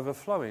God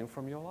overflowing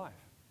from your life.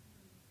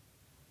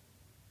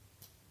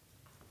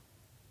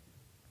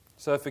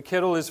 So if a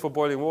kettle is for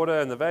boiling water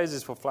and the vase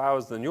is for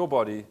flowers, then your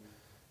body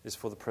is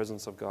for the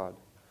presence of God.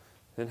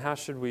 Then how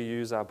should we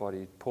use our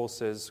body? Paul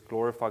says,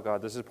 glorify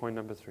God. This is point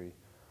number 3.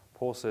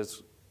 Paul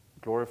says,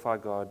 glorify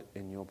God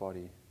in your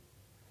body.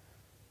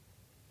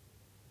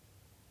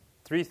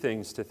 3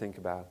 things to think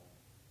about.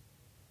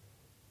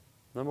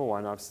 Number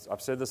 1,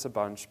 I've said this a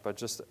bunch, but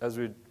just as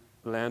we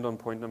land on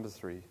point number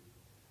 3,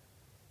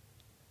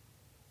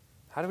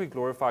 how do we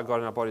glorify God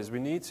in our bodies? We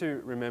need to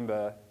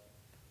remember,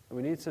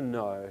 we need to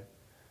know,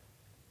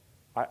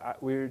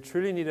 we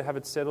truly need to have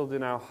it settled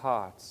in our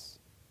hearts.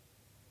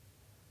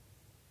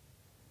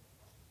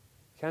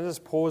 Can I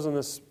just pause on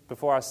this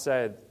before I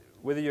say it?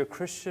 Whether you're a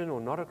Christian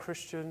or not a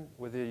Christian,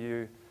 whether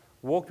you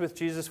walked with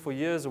Jesus for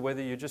years or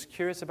whether you're just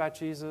curious about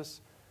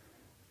Jesus,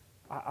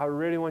 I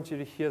really want you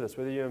to hear this.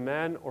 Whether you're a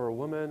man or a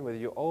woman, whether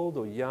you're old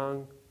or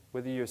young,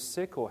 whether you're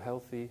sick or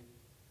healthy,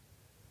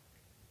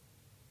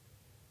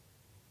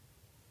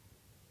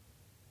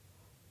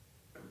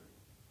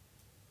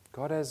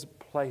 God has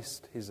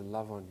placed His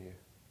love on you.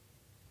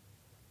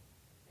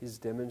 He's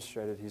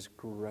demonstrated His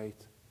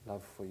great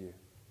love for you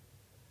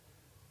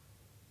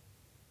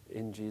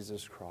in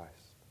Jesus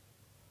Christ.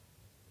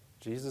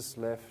 Jesus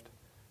left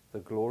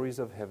the glories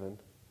of heaven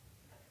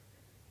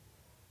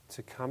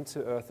to come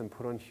to earth and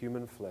put on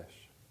human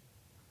flesh.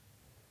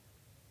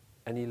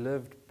 And He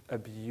lived a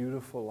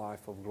beautiful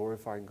life of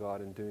glorifying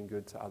God and doing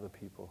good to other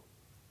people.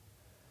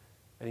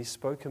 And He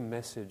spoke a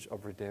message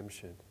of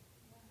redemption.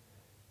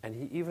 And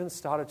He even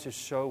started to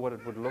show what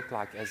it would look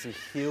like as He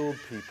healed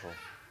people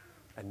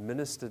and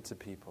ministered to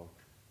people.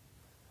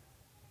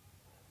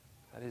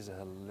 That is a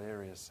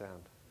hilarious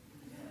sound.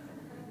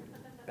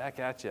 Back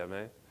at you,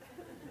 man.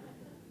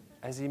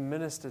 As He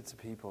ministered to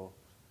people,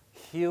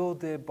 healed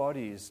their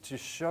bodies to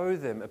show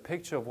them a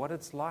picture of what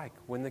it's like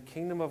when the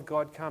kingdom of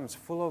God comes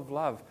full of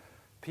love.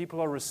 People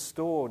are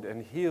restored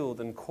and healed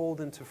and called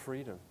into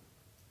freedom.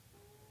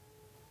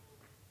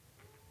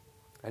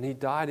 And He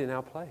died in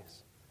our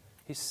place.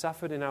 He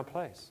suffered in our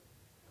place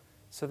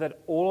so that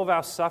all of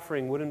our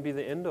suffering wouldn't be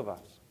the end of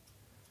us.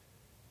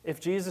 If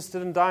Jesus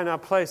didn't die in our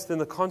place, then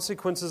the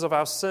consequences of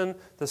our sin,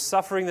 the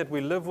suffering that we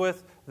live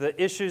with,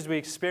 the issues we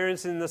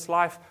experience in this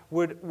life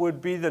would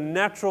be the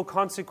natural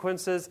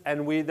consequences,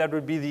 and that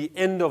would be the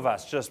end of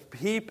us. Just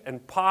heap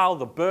and pile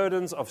the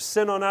burdens of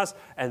sin on us,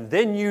 and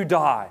then you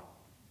die.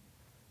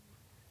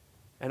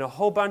 And a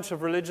whole bunch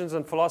of religions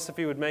and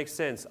philosophy would make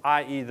sense,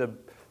 i.e.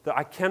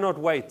 I cannot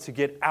wait to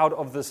get out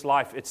of this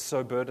life. It's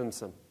so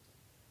burdensome.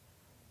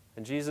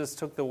 And Jesus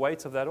took the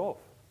weight of that off.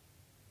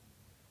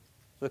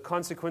 The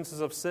consequences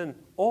of sin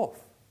off.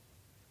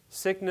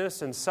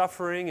 Sickness and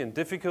suffering and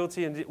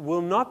difficulty and it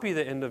will not be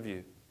the end of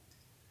you.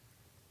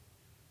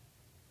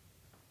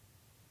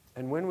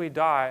 And when we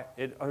die,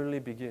 it only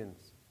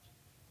begins.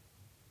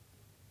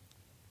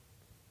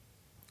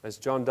 As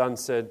John Donne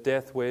said,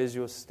 "Death, where's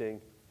your sting?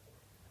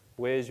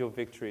 Where's your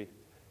victory?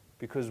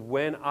 Because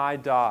when I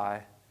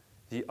die,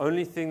 the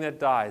only thing that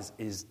dies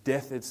is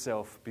death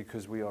itself,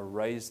 because we are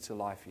raised to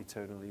life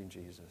eternally in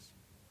Jesus,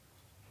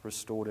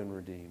 restored and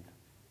redeemed."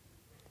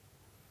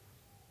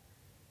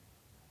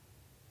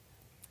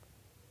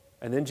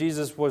 And then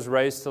Jesus was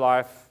raised to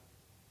life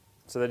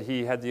so that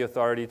He had the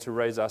authority to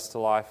raise us to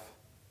life.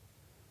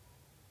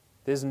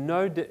 There's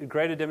no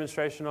greater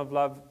demonstration of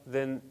love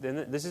than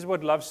this is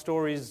what love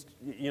stories,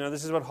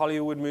 this is what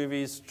Hollywood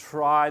movies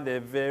try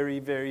their very,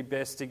 very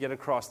best to get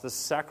across. The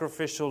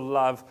sacrificial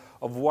love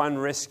of one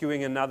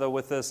rescuing another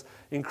with this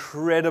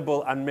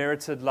incredible,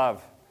 unmerited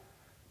love.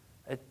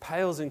 It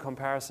pales in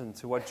comparison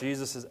to what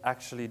Jesus has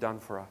actually done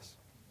for us.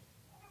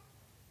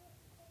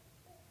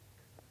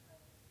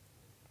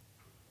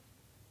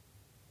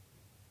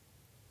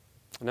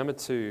 Number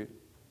 2,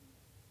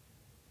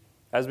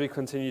 as we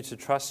continue to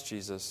trust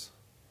Jesus,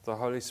 the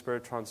Holy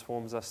Spirit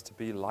transforms us to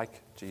be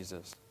like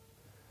Jesus.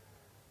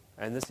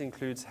 And this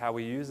includes how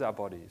we use our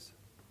bodies.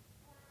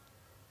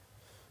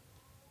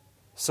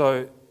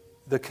 So,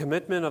 the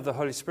commitment of the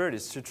Holy Spirit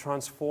is to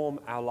transform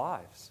our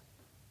lives.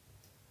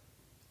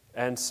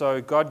 And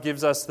so, God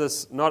gives us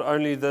this, not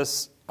only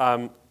this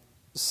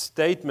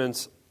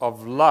statement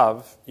of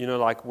love,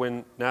 like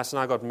when Nas and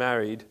I got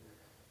married,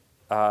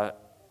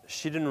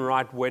 she didn't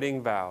write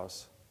wedding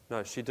vows.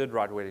 No, she did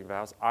write wedding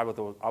vows. I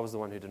was the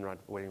one who didn't write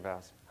wedding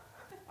vows.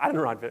 I didn't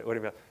write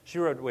wedding vows. She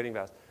wrote wedding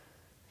vows.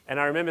 And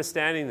I remember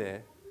standing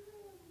there.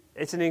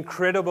 It's an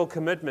incredible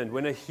commitment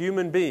when a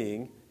human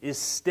being is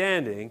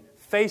standing,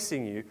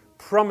 facing you,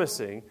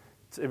 promising,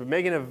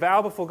 making a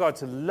vow before God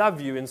to love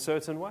you in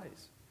certain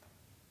ways.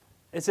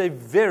 It's a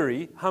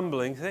very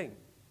humbling thing.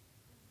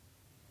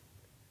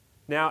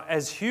 Now,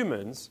 as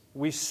humans,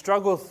 we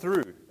struggle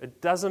through.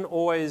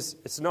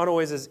 It's not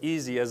always as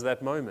easy as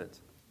that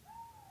moment.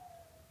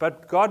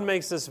 But God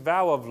makes this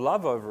vow of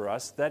love over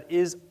us that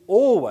He's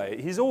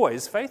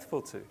always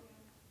faithful to.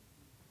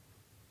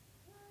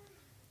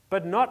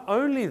 But not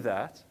only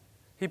that,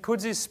 He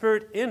puts His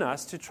Spirit in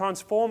us to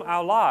transform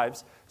our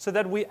lives so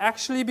that we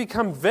actually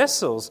become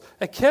vessels,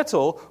 a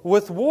kettle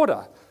with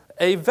water,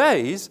 a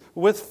vase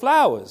with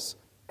flowers,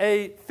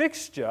 a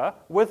fixture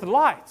with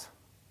light,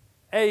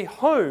 a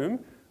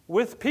home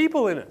with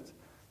people in it.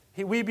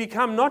 We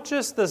become not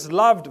just this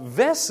loved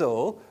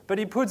vessel, but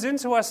He puts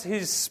into us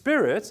His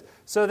Spirit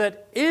so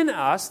that in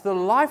us the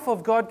life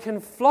of God can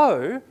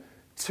flow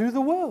to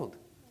the world,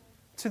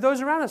 to those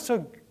around us.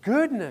 So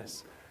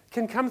goodness,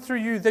 can come through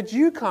you that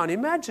you can't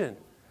imagine.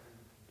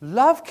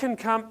 Love can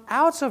come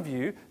out of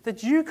you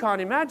that you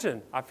can't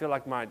imagine. I feel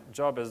like my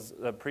job as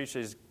a preacher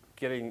is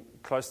getting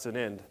close to an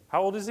end.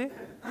 How old is he?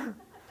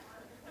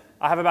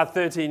 I have about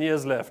 13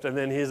 years left, and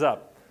then he's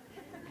up.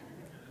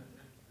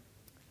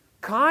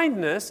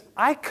 Kindness,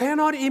 I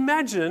cannot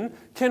imagine,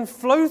 can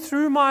flow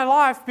through my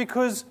life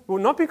because, well,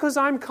 not because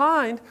I'm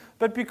kind,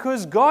 but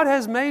because God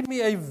has made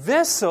me a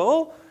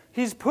vessel.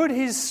 He's put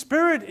His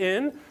Spirit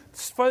in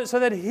so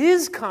that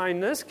His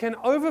kindness can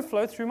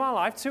overflow through my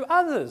life to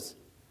others.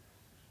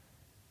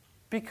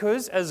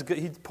 Because, as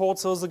Paul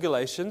tells the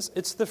Galatians,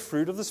 it's the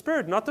fruit of the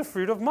Spirit, not the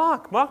fruit of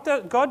Mark.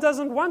 God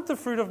doesn't want the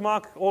fruit of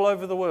Mark all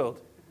over the world.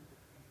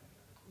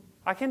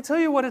 I can tell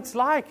you what it's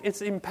like.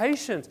 It's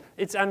impatient.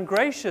 It's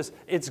ungracious.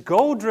 It's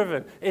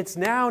goal-driven. It's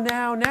now,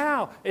 now,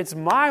 now. It's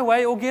my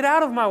way or get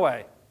out of my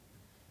way.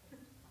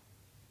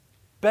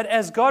 But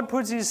as God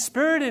puts His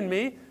Spirit in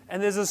me,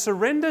 and there's a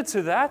surrender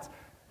to that,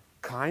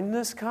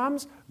 kindness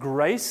comes,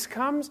 grace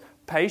comes,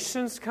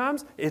 patience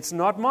comes. It's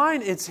not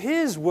mine. It's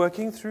His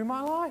working through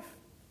my life.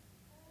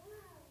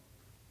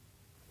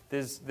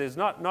 There's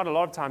not a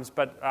lot of times,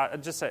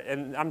 but just say,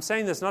 and I'm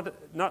saying this not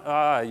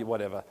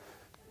whatever.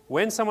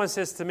 When someone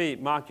says to me,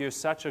 Mark, you're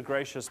such a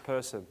gracious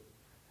person,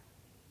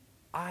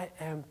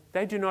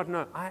 they do not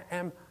know, I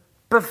am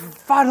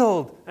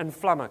befuddled and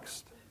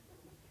flummoxed.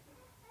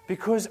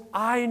 Because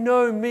I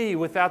know me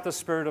without the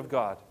Spirit of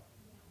God.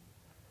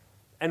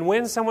 And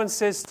when someone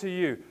says to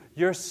you,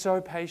 you're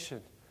so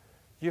patient,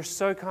 you're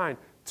so kind,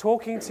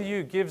 talking to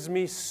you gives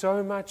me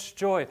so much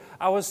joy.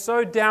 I was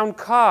so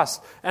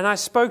downcast, and I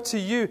spoke to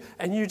you,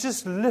 and you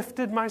just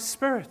lifted my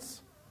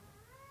spirits.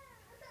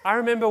 I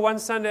remember one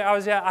Sunday I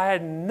was here, I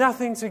had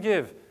nothing to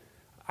give.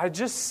 I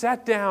just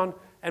sat down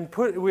and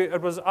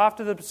it was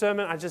after the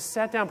sermon, I just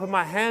sat down, put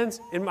my hands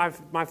in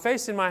my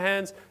face in my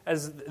hands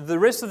as the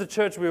rest of the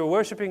church, we were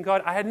worshiping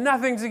God. I had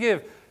nothing to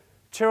give.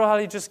 Cheryl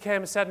Holly just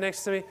came and sat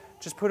next to me,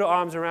 just put her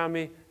arms around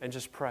me and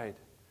just prayed.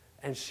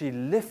 And she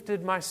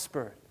lifted my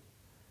spirit.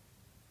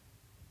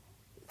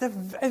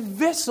 A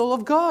vessel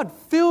of God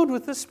filled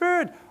with the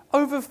Spirit,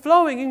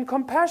 overflowing in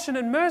compassion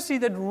and mercy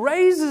that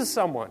raises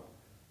someone.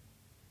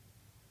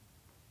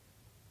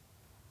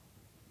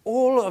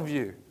 All of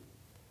you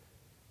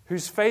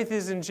whose faith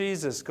is in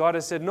Jesus, God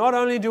has said, not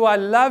only do I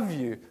love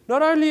you,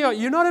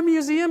 you're not a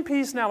museum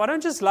piece now. I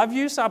don't just love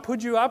you, so I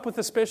put you up with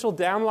a special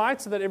downlight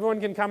so that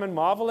everyone can come and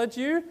marvel at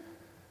you.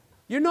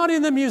 You're not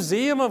in the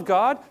museum of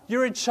God.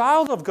 You're a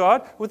child of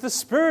God with the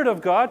Spirit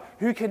of God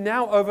who can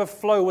now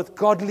overflow with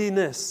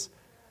godliness.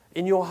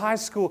 In your high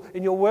school,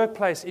 in your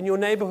workplace, in your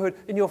neighborhood,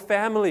 in your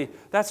family.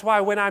 That's why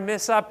when I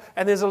mess up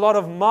and there's a lot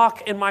of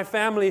Mark in my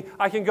family,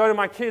 I can go to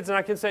my kids and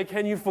I can say,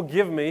 can you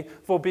forgive me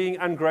for being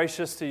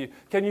ungracious to you?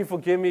 Can you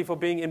forgive me for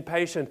being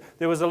impatient?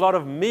 There was a lot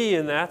of me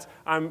in that.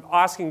 I'm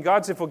asking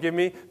God to forgive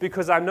me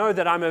because I know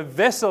that I'm a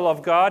vessel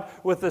of God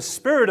with the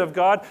Spirit of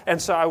God,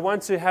 and so I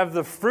want to have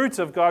the fruit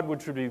of God,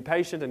 which would be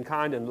patient and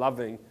kind and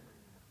loving,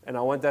 and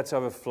I want that to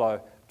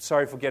overflow.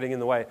 Sorry for getting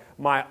in the way.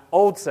 My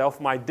old self,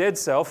 my dead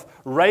self,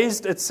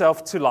 raised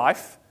itself to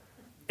life.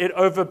 It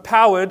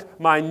overpowered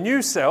my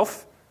new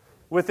self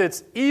with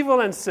its evil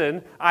and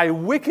sin. I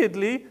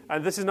wickedly,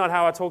 and this is not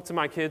how I talk to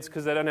my kids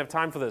because they don't have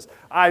time for this.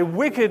 I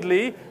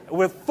wickedly,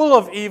 full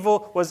of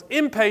evil, was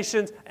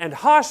impatient and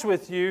harsh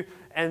with you.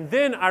 And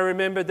then I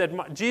remembered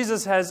that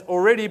Jesus has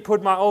already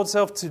put my old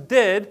self to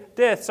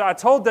death. So I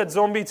told that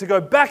zombie to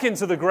go back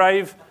into the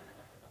grave.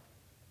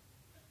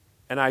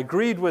 And I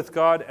agreed with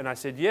God, and I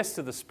said yes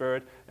to the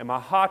Spirit, and my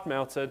heart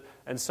melted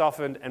and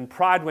softened, and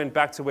pride went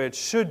back to where it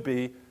should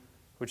be,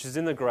 which is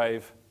in the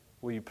grave.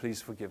 Will you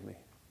please forgive me?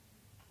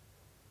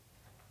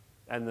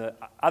 And the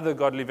other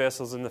godly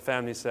vessels in the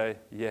family say,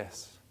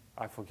 yes,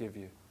 I forgive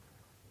you.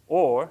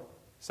 Or,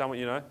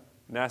 someone,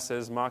 Naz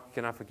says, Mark,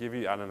 can I forgive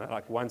you? I don't know,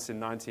 like once in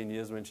 19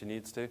 years when she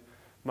needs to.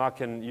 Mark,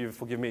 can you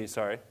forgive me?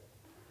 Sorry.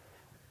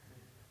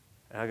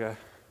 And I go,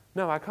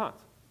 no, I can't.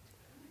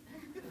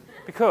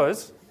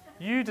 Because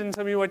you didn't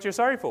tell me what you're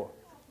sorry for.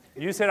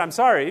 You said, I'm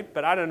sorry,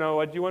 but I don't know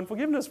what you want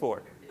forgiveness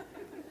for.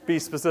 Be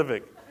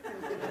specific.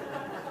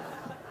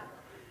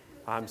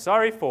 I'm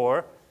sorry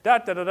for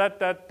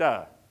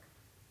da-da-da-da-da-da.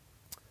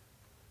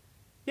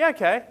 Yeah,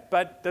 okay,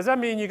 but does that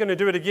mean you're going to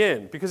do it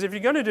again? Because if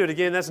you're going to do it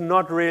again, that's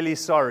not really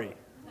sorry.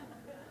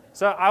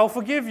 So I'll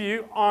forgive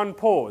you on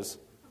pause.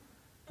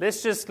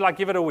 Let's just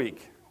give it a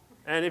week.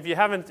 And if you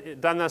haven't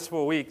done this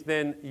for a week,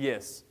 then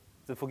yes,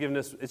 the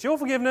forgiveness, it's your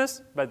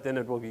forgiveness, but then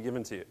it will be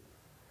given to you.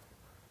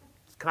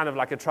 Kind of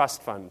like a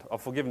trust fund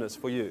of forgiveness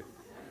for you.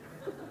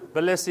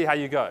 But let's see how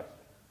you go.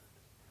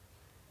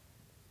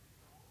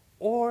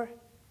 Or,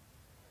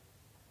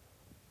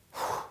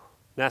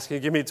 Nas, can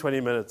you give me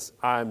 20 minutes?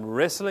 I'm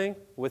wrestling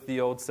with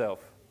the old self.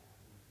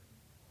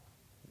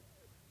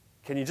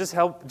 Can you just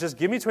help? Just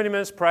give me 20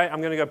 minutes, pray. I'm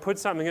going to go put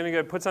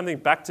something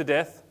back to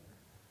death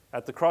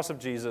at the cross of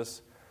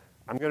Jesus.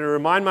 I'm going to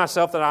remind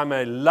myself that I'm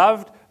a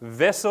loved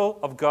vessel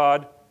of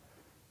God,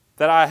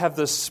 that I have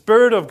the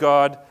Spirit of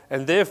God,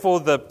 and therefore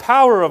the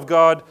power of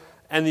God,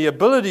 and the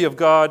ability of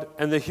God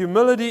and the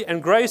humility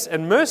and grace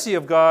and mercy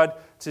of God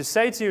to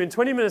say to you in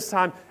 20 minutes'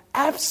 time,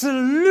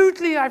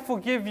 absolutely, I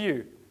forgive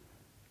you.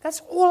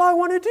 That's all I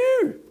want to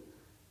do.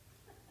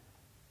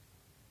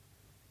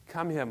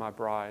 Come here, my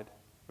bride.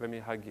 Let me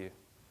hug you.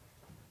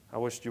 I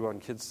wished you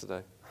weren't kids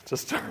today.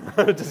 Just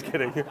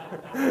kidding.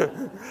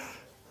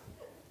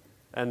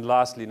 And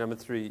lastly, number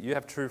 3, you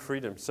have true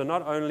freedom. So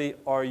not only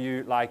are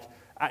you like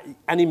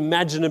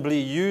unimaginably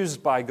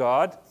used by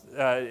God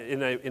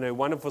in a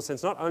wonderful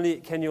sense, not only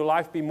can your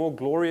life be more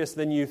glorious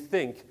than you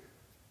think,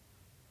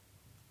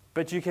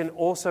 but you can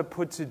also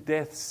put to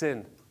death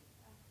sin.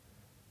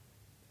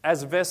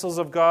 As vessels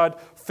of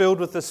God, filled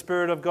with the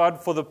Spirit of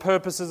God, for the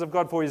purposes of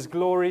God, for His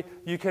glory,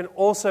 you can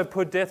also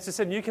put death to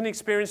sin. You can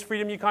experience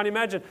freedom you can't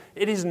imagine.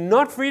 It is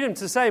not freedom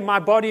to say, my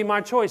body, my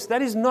choice.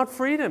 That is not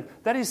freedom.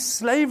 That is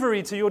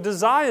slavery to your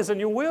desires and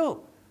your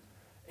will.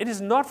 It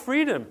is not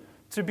freedom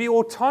to be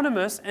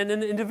autonomous and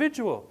an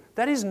individual.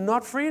 That is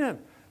not freedom.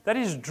 That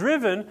is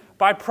driven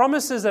by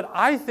promises that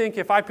I think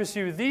if I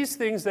pursue these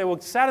things, they will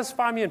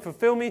satisfy me and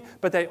fulfill me,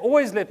 but they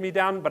always let me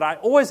down, but I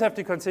always have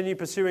to continue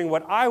pursuing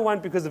what I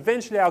want because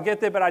eventually I'll get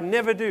there, but I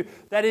never do.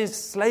 That is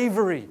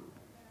slavery.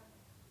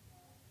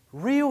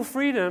 Real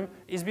freedom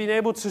is being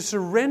able to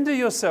surrender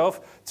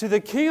yourself to the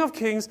King of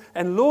Kings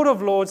and Lord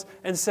of Lords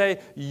and say,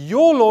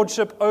 your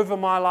Lordship over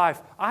my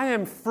life. I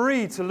am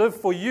free to live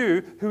for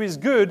you who is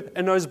good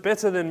and knows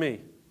better than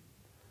me.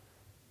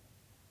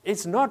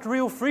 It's not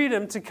real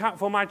freedom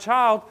for my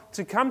child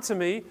to come to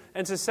me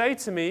and to say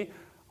to me,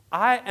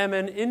 I am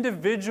an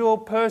individual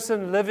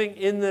person living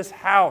in this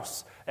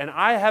house, and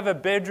I have a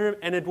bedroom,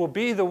 and it will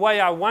be the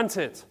way I want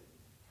it.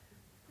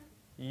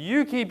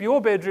 You keep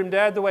your bedroom,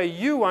 Dad, the way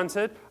you want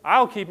it.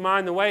 I'll keep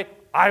mine the way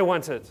I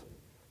want it.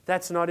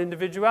 That's not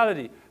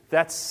individuality.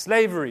 That's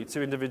slavery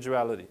to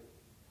individuality.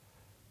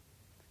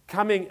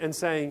 Coming and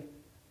saying,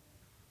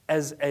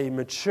 as a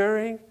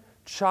maturing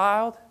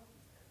child,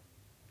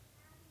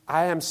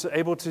 I am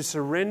able to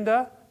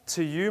surrender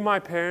to you, my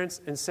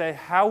parents, and say,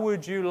 how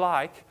would you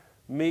like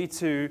me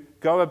to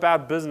go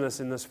about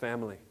business in this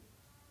family?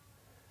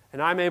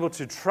 And I'm able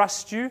to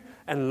trust you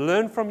and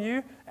learn from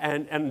you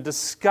and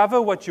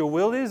discover what your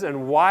will is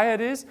and why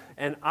it is,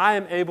 and I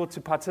am able to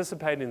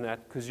participate in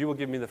that because you will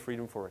give me the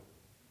freedom for it.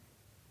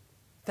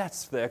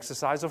 That's the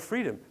exercise of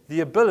freedom, the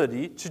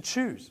ability to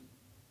choose.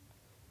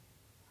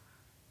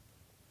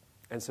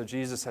 And so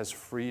Jesus has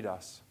freed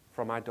us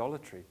from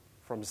idolatry,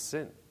 from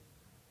sin.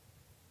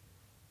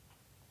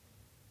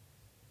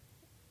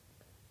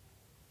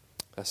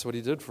 That's what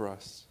He did for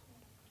us.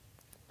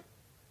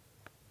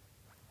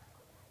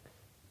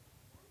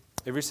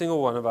 Every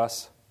single one of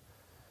us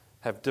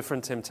have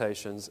different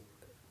temptations,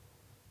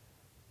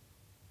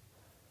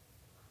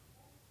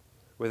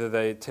 whether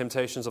they're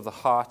temptations of the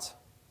heart.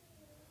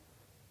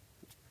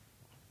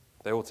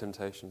 They're all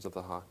temptations of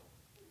the heart.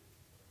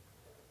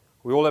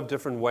 We all have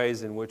different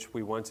ways in which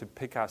we want to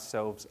pick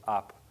ourselves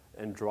up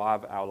and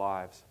drive our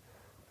lives.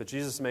 But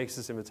Jesus makes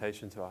this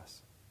invitation to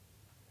us.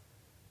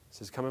 He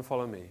says, come and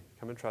follow me.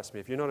 Come and trust me.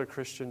 If you're not a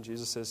Christian,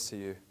 Jesus says to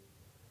you,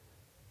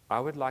 I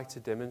would like to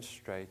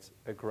demonstrate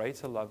a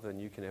greater love than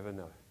you can ever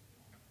know.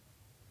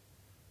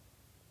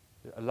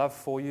 A love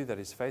for you that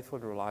is faithful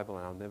and reliable,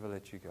 and I'll never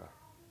let you go.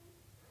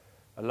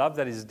 A love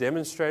that is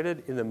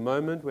demonstrated in the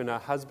moment when a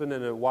husband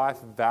and a wife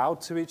vow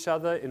to each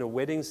other in a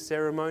wedding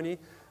ceremony,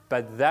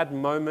 but that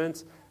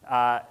moment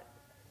on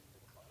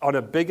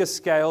a bigger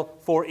scale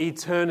for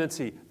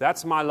eternity.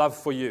 That's my love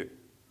for you.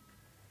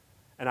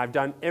 And I've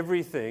done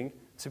everything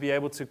to be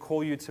able to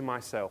call you to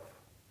myself.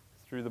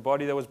 Through the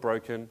body that was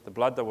broken, the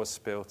blood that was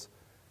spilt,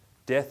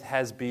 death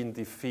has been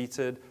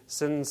defeated,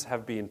 sins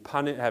have been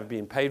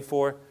paid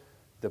for,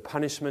 the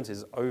punishment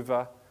is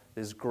over,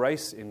 there's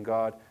grace in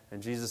God,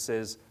 and Jesus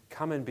says,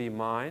 come and be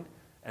mine,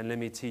 and let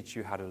me teach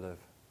you how to live.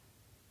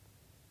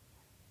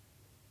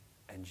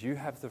 And you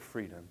have the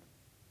freedom,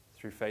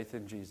 through faith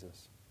in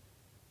Jesus,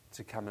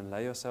 to come and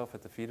lay yourself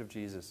at the feet of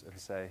Jesus and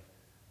say,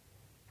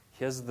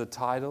 here's the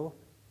title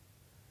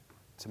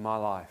to my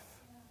life.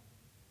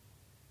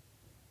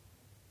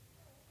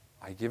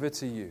 I give it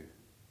to you.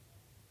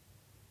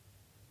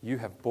 You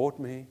have bought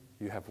me.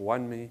 You have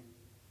won me.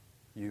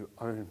 You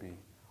own me.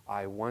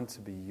 I want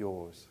to be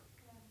yours.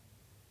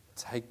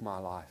 Take my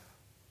life.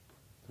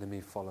 Let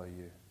me follow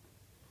you.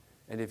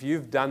 And if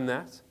you've done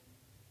that,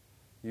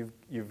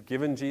 you've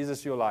given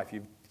Jesus your life.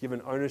 You've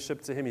given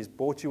ownership to Him. He's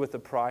bought you with a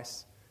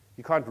price.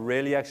 You can't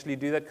really actually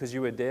do that because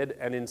you were dead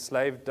and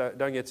enslaved.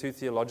 Don't get too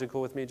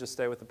theological with me. Just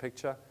stay with the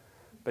picture.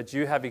 But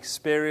you have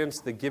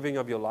experienced the giving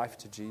of your life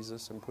to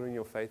Jesus and putting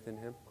your faith in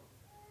Him.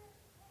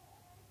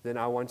 Then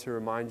I want to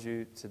remind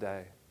you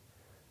today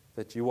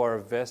that you are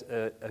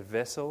a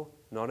vessel,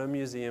 not a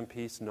museum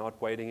piece, not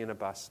waiting in a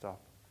bus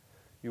stop.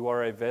 You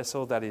are a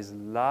vessel that is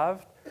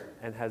loved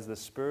and has the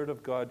Spirit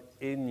of God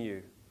in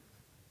you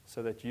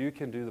so that you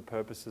can do the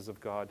purposes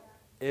of God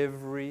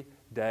every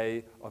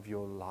day of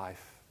your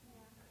life.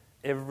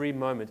 Every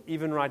moment,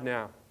 even right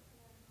now.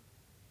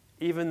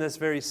 Even this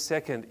very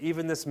second,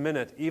 even this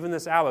minute, even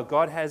this hour,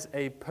 God has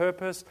a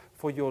purpose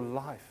for your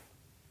life.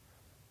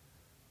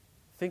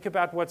 Think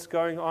about what's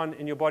going on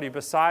in your body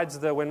besides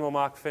the when will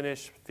Mark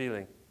finish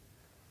feeling.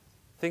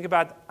 Think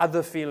about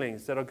other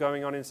feelings that are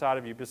going on inside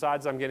of you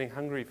besides I'm getting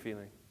hungry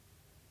feeling.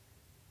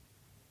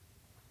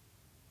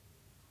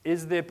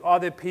 Are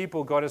there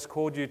people God has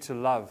called you to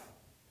love,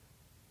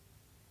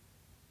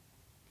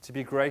 to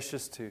be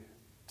gracious to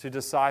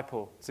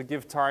disciple, to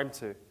give time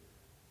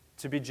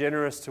to be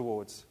generous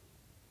towards,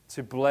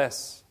 to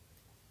bless?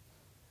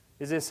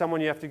 Is there someone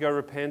you have to go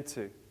repent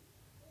to?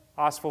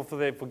 Ask for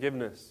their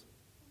forgiveness.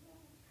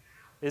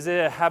 Is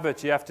there a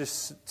habit you have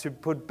to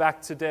put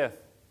back to death?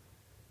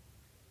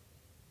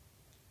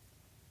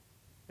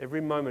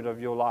 Every moment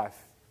of your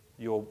life,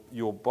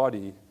 your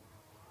body,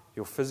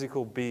 your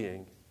physical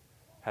being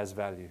has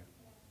value.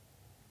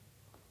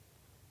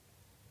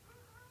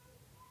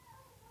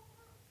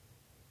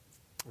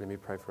 Let me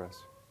pray for us.